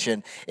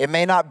situation. It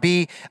may not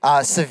be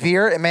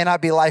severe. It may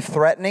not be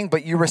life-threatening,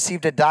 but you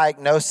received a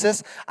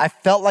diagnosis. I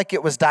felt like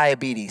it was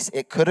diabetes.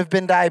 It could have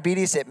been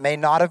diabetes. It may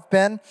not have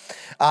been.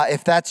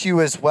 If that's you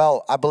as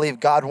well, I believe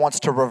God wants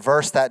to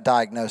reverse that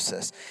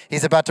diagnosis.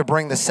 He's about to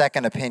bring the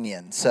second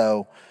opinion.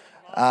 So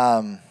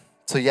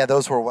So yeah,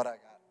 those were what I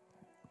got.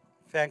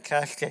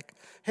 Fantastic.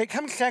 Hey,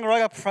 come stand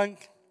right up front.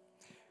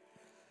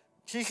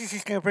 Jesus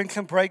is going to bring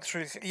some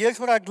breakthroughs. Here's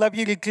what I'd love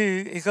you to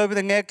do is over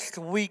the next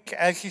week,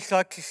 as you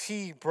start to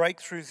see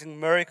breakthroughs and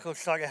miracles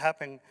start to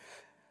happen,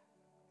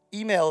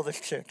 email this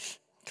church.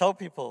 Tell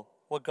people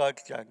what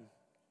God's done.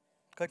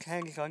 God's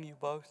hand is on you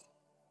both.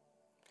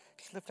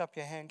 Just lift up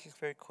your hands just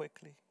very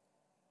quickly.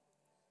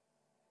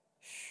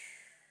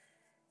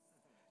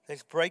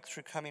 There's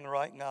breakthrough coming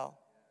right now.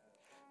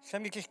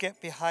 Somebody just get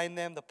behind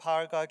them. The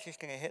power of God's just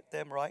going to hit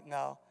them right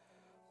now.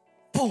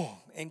 Boom!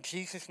 In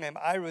Jesus' name,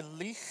 I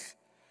release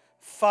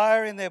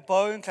fire in their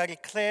bones. I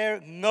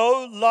declare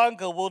no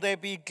longer will there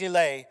be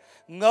delay.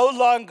 No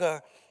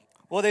longer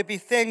will there be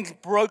things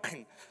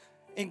broken.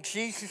 In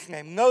Jesus'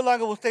 name. No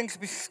longer will things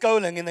be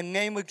stolen in the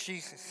name of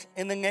Jesus.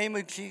 In the name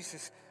of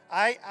Jesus.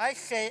 I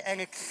say an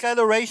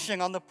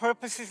acceleration on the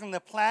purposes and the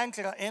plans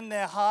that are in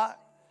their heart.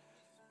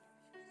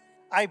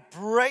 I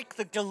break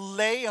the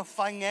delay of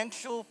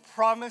financial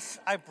promise.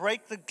 I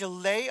break the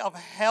delay of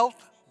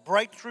health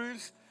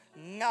breakthroughs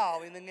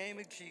now in the name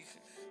of Jesus.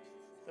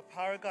 The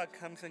power of God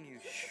comes on you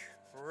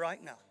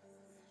right now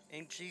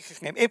in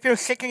Jesus' name. If you're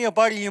sick in your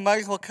body, you might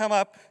as well come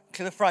up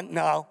to the front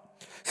now.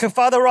 So,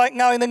 Father, right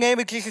now in the name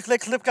of Jesus,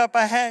 let's lift up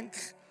our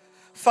hands.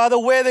 Father,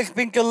 where there's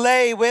been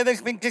delay, where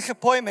there's been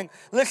disappointment,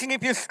 listen,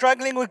 if you're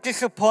struggling with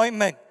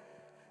disappointment,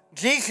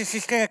 Jesus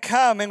is going to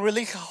come and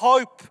release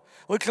hope,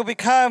 which will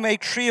become a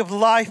tree of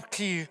life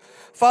to you.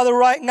 Father,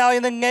 right now,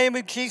 in the name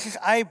of Jesus,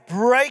 I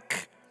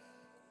break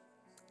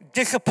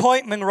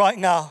disappointment right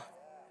now.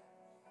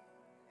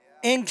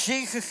 In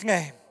Jesus'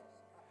 name.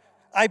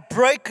 I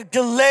break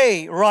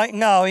delay right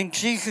now in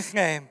Jesus'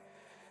 name.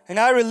 And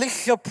I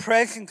release your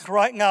presence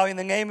right now in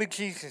the name of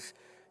Jesus.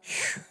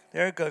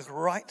 There it goes,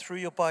 right through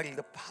your body,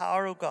 the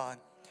power of God.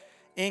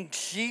 In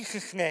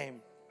Jesus'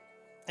 name.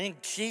 In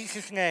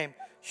Jesus' name.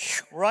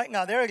 Right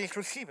now, there it is,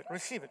 receive it,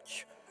 receive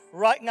it.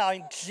 Right now,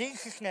 in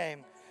Jesus'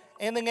 name.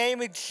 In the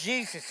name of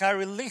Jesus, I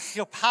release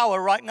your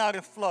power right now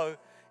to flow.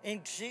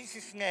 In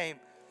Jesus' name.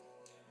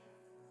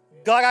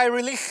 God, I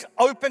release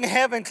open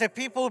heavens that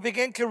people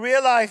begin to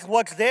realize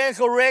what's theirs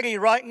already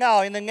right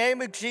now in the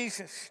name of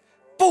Jesus.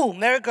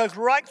 Boom, there it goes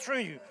right through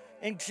you.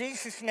 In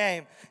Jesus'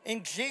 name.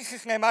 In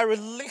Jesus' name, I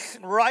release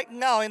right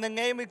now in the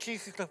name of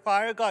Jesus. The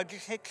fire of God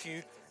just hits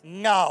you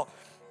now.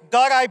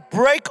 God, I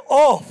break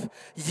off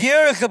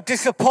years of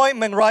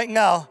disappointment right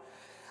now.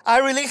 I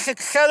release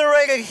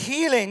accelerated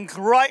healings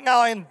right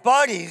now in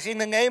bodies in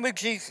the name of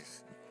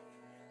Jesus.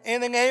 In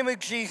the name of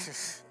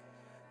Jesus.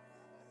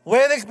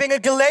 Where there's been a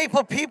delay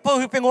for people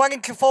who've been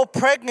wanting to fall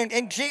pregnant,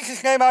 in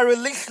Jesus' name, I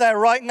release that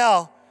right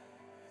now.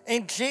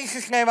 In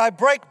Jesus' name, I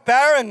break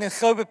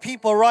barrenness over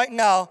people right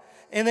now.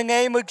 In the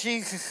name of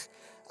Jesus,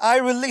 I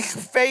release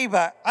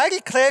favor. I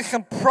declare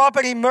some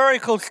property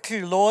miracles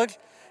too, Lord.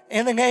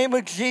 In the name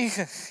of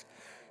Jesus.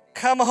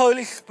 Come,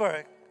 Holy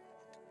Spirit.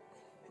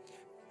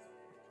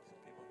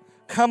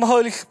 Come,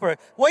 Holy Spirit.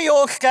 When you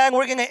all stand,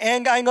 we're going to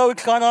end. I know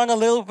it's gone on a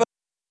little bit.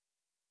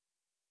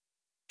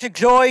 It's a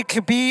joy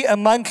to be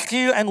amongst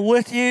you and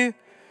with you.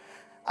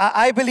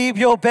 I believe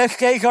your best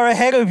days are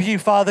ahead of you,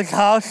 Father's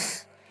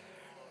house.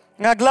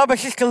 And I'd love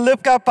us just to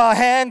lift up our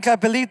hands. I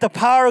believe the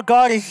power of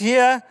God is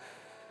here.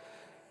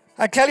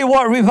 I tell you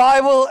what,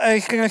 revival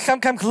is going to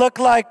sometimes look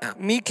like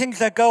meetings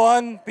that go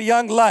on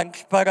beyond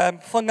lunch.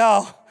 But for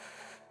now,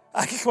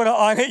 I just want to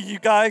honor you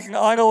guys and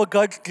honor what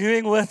God's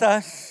doing with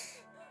us.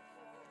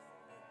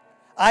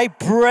 I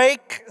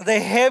break the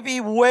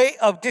heavy weight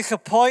of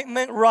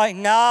disappointment right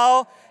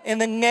now in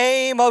the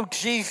name of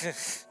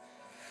Jesus.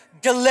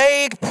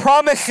 Delayed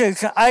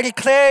promises, I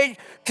declare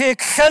to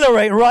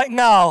accelerate right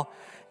now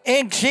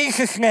in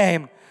Jesus'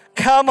 name.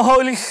 Come,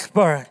 Holy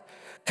Spirit.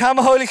 Come,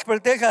 Holy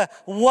Spirit. There's a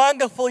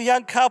wonderful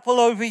young couple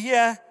over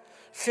here.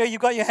 So you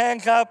got your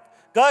hands up.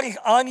 God is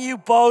on you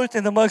both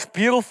in the most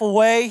beautiful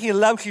way. He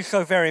loves you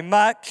so very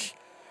much.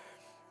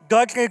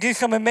 God's going to do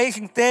some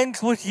amazing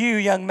things with you,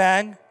 young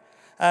man.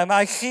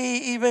 I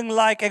see even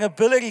like an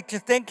ability to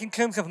think in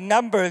terms of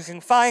numbers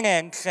and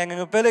finance and an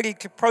ability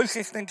to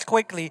process things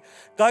quickly.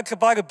 God's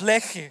about to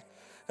bless you.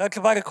 God's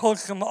about to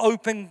cause some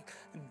open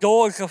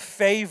doors of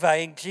favor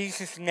in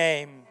Jesus'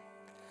 name.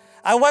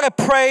 I want to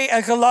pray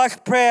as a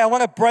last prayer. I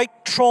want to break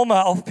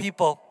trauma of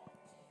people.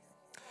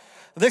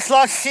 This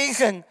last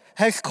season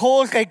has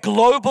caused a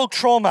global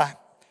trauma.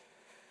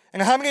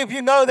 And how many of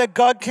you know that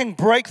God can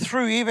break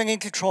through even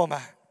into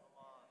trauma?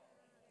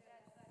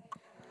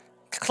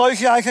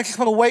 Close your eyes. I just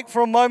want to wait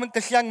for a moment.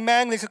 This young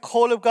man, there's a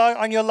call of God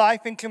on your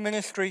life into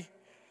ministry.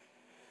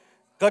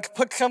 God's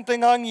put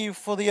something on you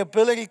for the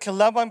ability to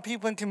love on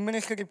people and to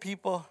minister to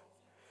people.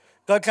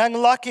 God's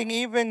unlocking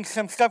even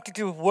some stuff to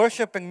do with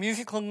worship and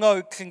musical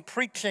notes and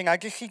preaching. I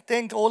just see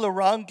things all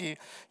around you.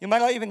 You might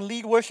not even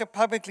lead worship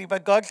publicly,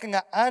 but God's going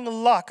to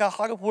unlock a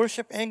heart of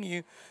worship in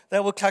you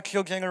that will touch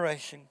your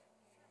generation.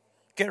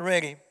 Get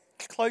ready.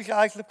 Just close your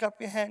eyes, lift up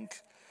your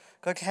hands.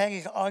 God's hand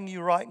is on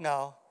you right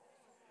now.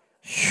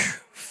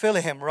 Fill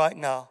him right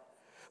now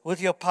with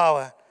your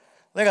power.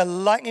 Let a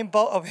lightning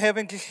bolt of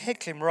heaven just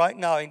hit him right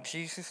now in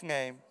Jesus'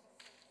 name.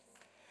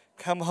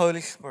 Come, Holy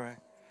Spirit.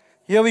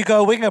 Here we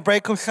go. We're going to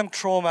break up some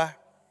trauma.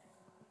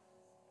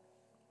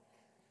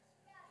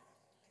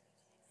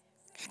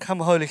 Come,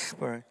 Holy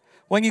Spirit.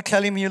 When you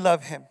tell him you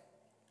love him.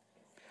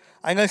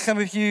 I know some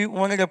of you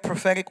wanted a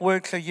prophetic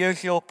word, so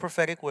here's your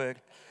prophetic word.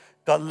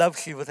 God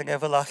loves you with an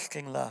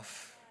everlasting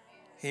love.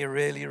 He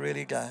really,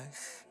 really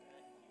does.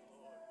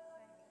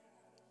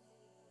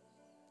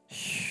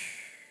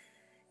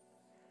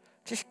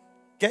 Just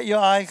get your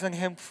eyes on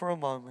him for a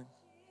moment.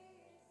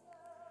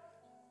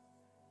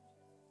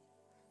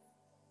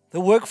 The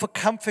word for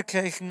comforter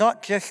is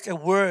not just a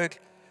word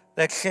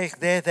that says,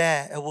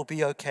 there, it will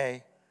be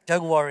okay.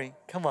 Don't worry,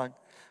 come on.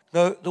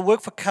 No, the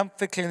word for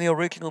comforter in the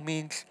original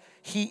means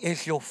he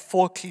is your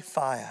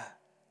fortifier.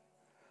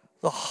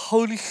 The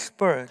Holy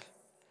Spirit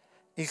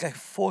is a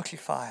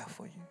fortifier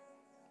for you.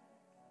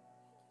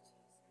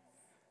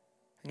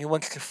 And he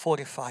wants to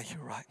fortify you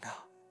right now.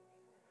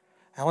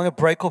 I want to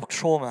break up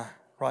trauma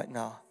right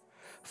now.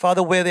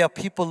 Father, where there are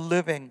people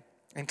living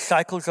in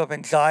cycles of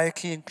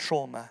anxiety and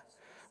trauma,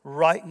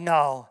 right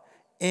now,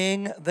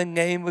 in the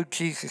name of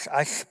Jesus,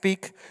 I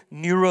speak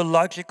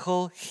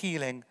neurological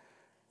healing.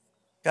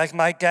 Guys,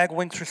 my dad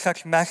went through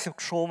such massive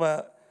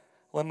trauma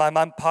when my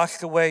mom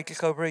passed away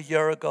just over a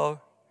year ago,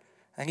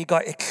 and he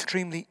got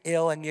extremely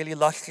ill and nearly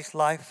lost his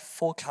life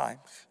 4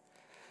 times.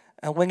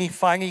 And when he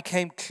finally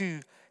came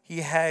to, he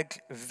had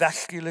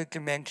vascular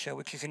dementia,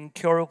 which is an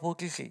incurable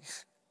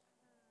disease.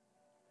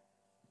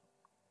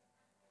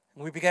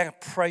 And we began to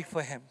pray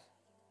for him.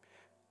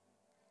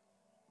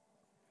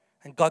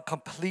 And God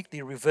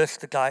completely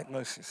reversed the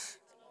diagnosis.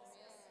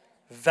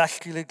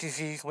 Vascular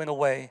disease went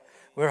away.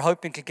 We're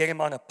hoping to get him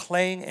on a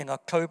plane in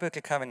October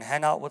to come and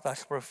hang out with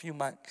us for a few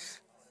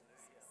months.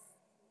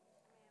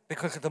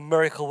 Because of the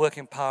miracle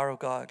working power of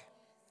God.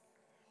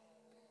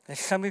 And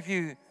some of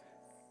you,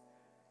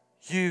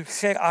 you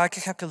said, I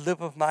just have to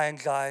live with my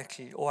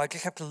anxiety, or I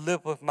just have to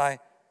live with my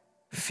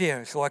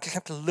fears, or I just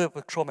have to live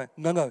with trauma.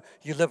 No,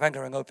 you live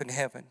under an open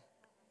heaven.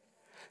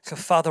 So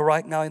Father,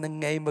 right now in the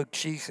name of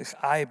Jesus,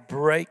 I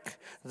break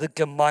the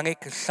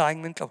demonic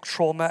assignment of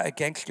trauma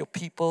against your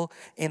people.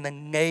 In the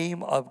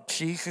name of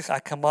Jesus, I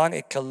command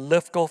it to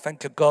lift off and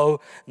to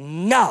go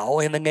now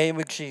in the name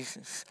of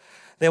Jesus.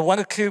 There are 1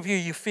 or 2 of you,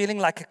 you're feeling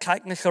like a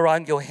tightness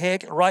around your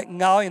head. Right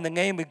now, in the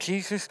name of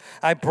Jesus,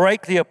 I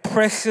break the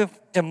oppressive,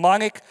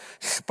 demonic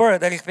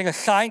spirit that has been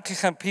assigned to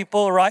some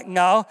people right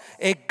now.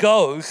 It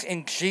goes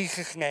in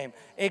Jesus' name.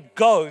 It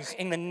goes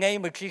in the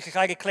name of Jesus.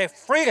 I declare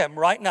freedom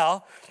right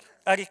now.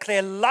 I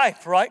declare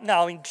life right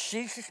now in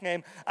Jesus'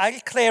 name. I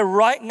declare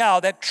right now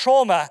that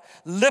trauma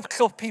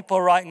lifts off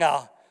people right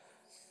now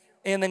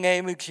in the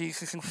name of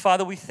Jesus. And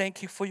Father, we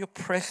thank you for your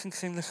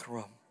presence in this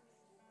room.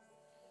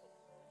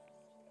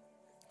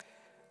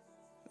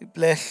 We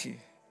bless you.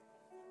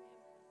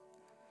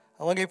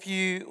 I wonder if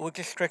you would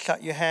just stretch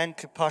out your hand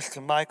to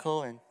Pastor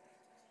Michael and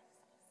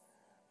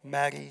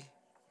Maddie.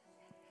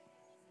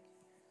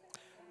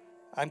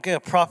 I'm going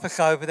to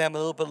prophesy over them a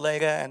little bit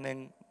later, and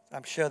then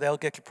I'm sure they'll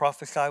get to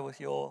prophesy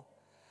with you all.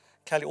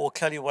 Tell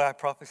you what I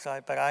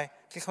prophesied, but I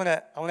just want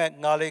to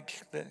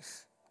acknowledge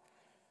this.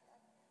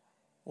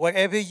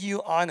 Whatever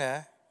you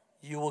honor,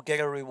 you will get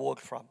a reward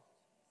from.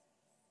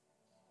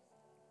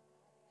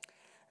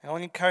 And I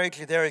want to encourage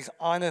you, there is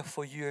honor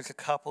for you as a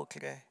couple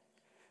today.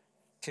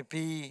 To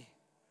be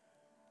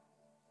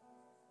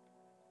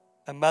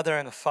a mother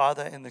and a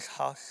father in this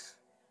house.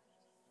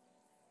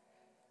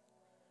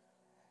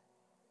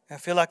 I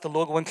feel like the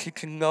Lord wants you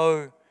to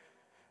know,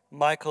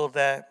 Michael,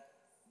 that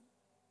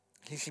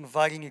He's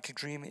inviting you to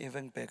dream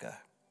even bigger.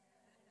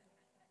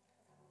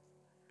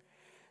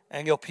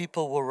 And your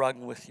people will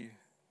run with you.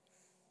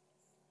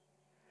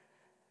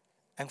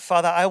 And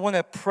Father, I want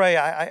to pray.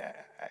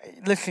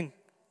 Listen,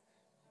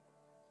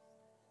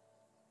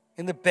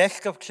 in the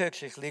best of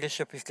churches,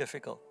 leadership is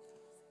difficult.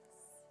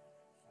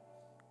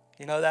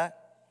 You know that?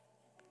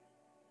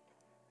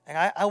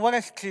 And I want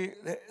us to,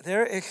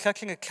 there is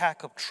such an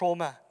attack of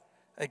trauma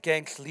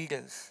against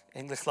leaders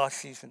in this last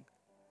season.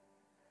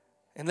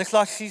 In this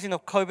last season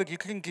of COVID, you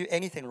couldn't do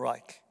anything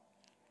right.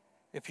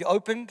 If you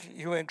opened,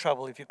 you were in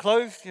trouble. If you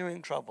closed, you were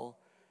in trouble.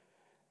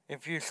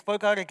 If you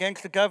spoke out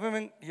against the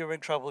government, you were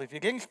in trouble. If you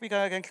didn't speak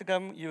out against the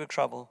government, you were in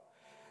trouble.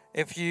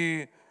 If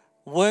you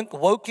weren't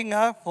woke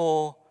enough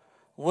or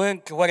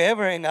weren't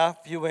whatever enough,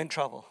 you were in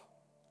trouble.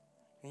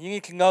 And you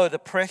need to know the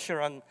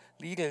pressure on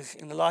leaders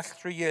in the last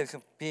 3 years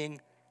of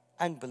being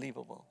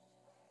unbelievable.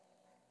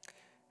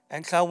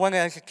 And so I wonder,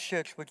 as a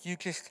church, would you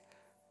just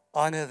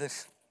honor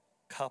this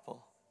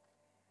couple?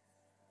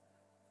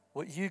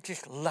 Would you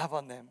just love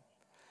on them?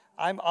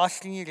 I'm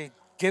asking you to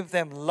give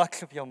them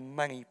lots of your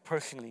money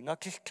personally,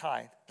 not just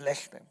tithe,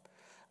 bless them.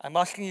 I'm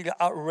asking you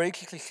to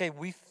outrageously say,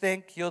 we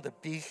think you're the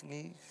bee's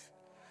knees.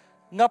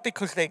 Not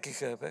because they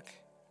deserve it,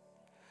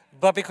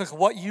 but because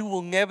what you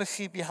will never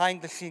see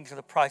behind the scenes is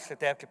the price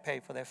that they have to pay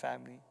for their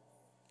family.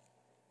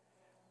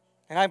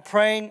 And I'm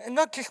praying, and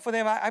not just for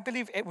them, I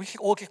believe we should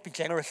all just be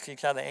generous to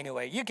each other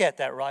anyway. You get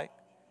that, right?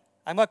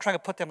 I'm not trying to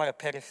put them on a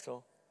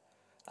pedestal.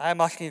 I'm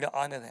asking you to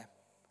honor them.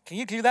 Can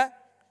you do that?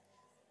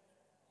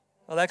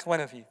 Well, that's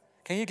one of you.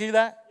 Can you do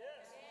that?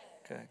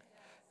 Good.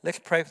 Let's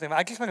pray for them.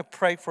 I just want to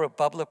pray for a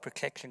bubble of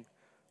protection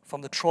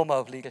from the trauma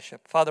of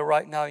leadership. Father,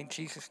 right now in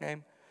Jesus'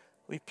 name,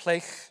 we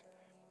place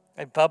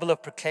a bubble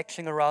of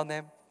protection around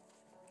them.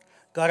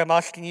 God, I'm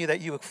asking you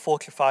that you would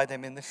fortify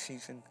them in this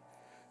season,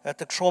 that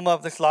the trauma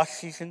of this last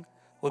season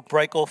would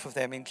break off of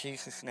them in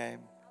Jesus' name.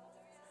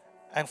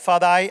 And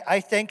Father, I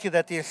thank you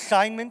that the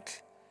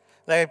assignment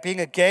that are being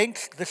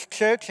against this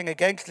church and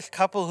against this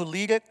couple who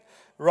lead it,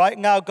 right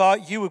now,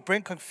 God, you would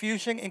bring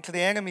confusion into the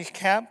enemy's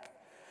camp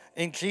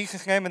in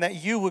Jesus' name, and that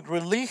you would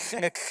release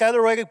an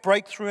accelerated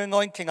breakthrough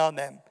anointing on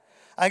them.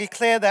 I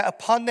declare that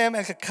upon them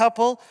as a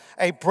couple,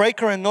 a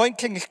breaker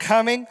anointing is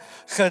coming,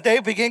 so they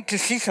begin to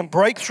see some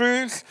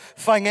breakthroughs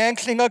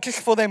financially, not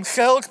just for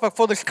themselves, but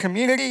for this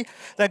community.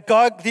 That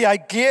God, the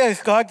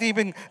ideas, God,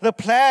 even the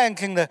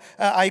plans and the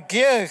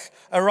ideas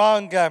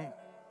around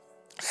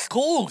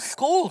schools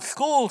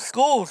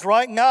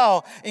right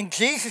now, in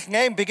Jesus'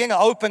 name, begin to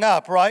open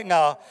up right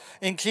now.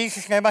 In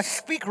Jesus' name, I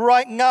speak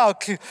right now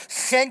to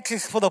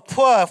centers for the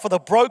poor, for the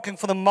broken,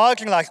 for the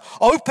marginalized.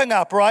 Open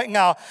up right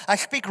now. I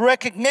speak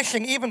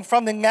recognition even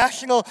from the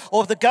national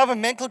or the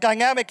governmental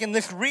dynamic in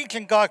this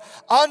region, God,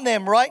 on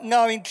them right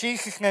now in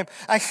Jesus' name.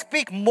 I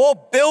speak more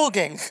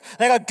buildings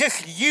that are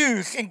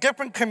disused in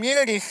different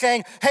communities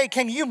saying, hey,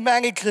 can you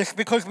manage this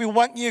because we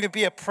want you to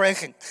be a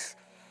presence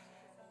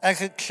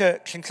as a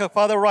church. And so,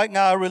 Father, right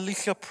now, I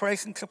release your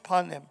presence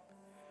upon them.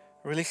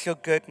 Release your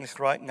goodness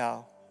right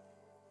now.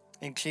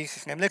 In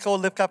Jesus' name. Let's all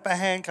lift up our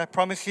hands. I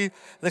promise you,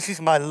 this is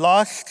my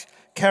last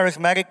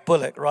charismatic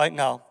bullet right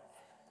now.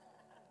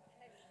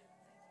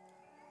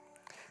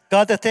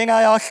 God, the thing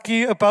I ask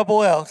you above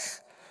all else,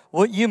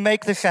 would you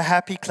make this a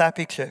happy,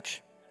 clappy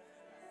church?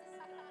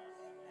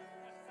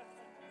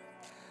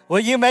 Will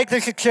you make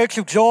this a church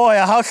of joy,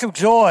 a house of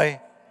joy?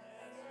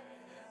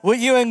 Will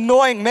you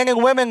anoint men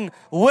and women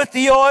with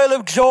the oil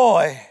of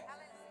joy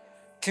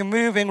to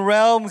move in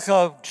realms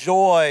of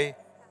joy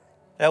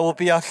that will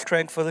be our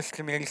strength for this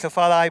community? So,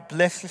 Father, I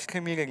bless this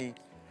community.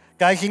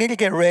 Guys, you need to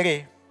get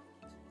ready.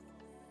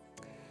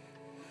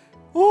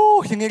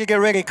 You need to get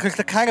ready because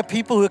the kind of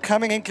people who are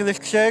coming into this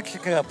church are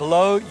going to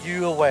blow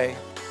you away.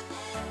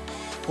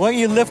 Why don't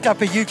you lift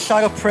up a huge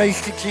shout of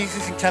praise to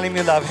Jesus and tell him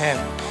you love him?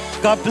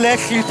 God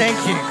bless you.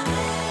 Thank you.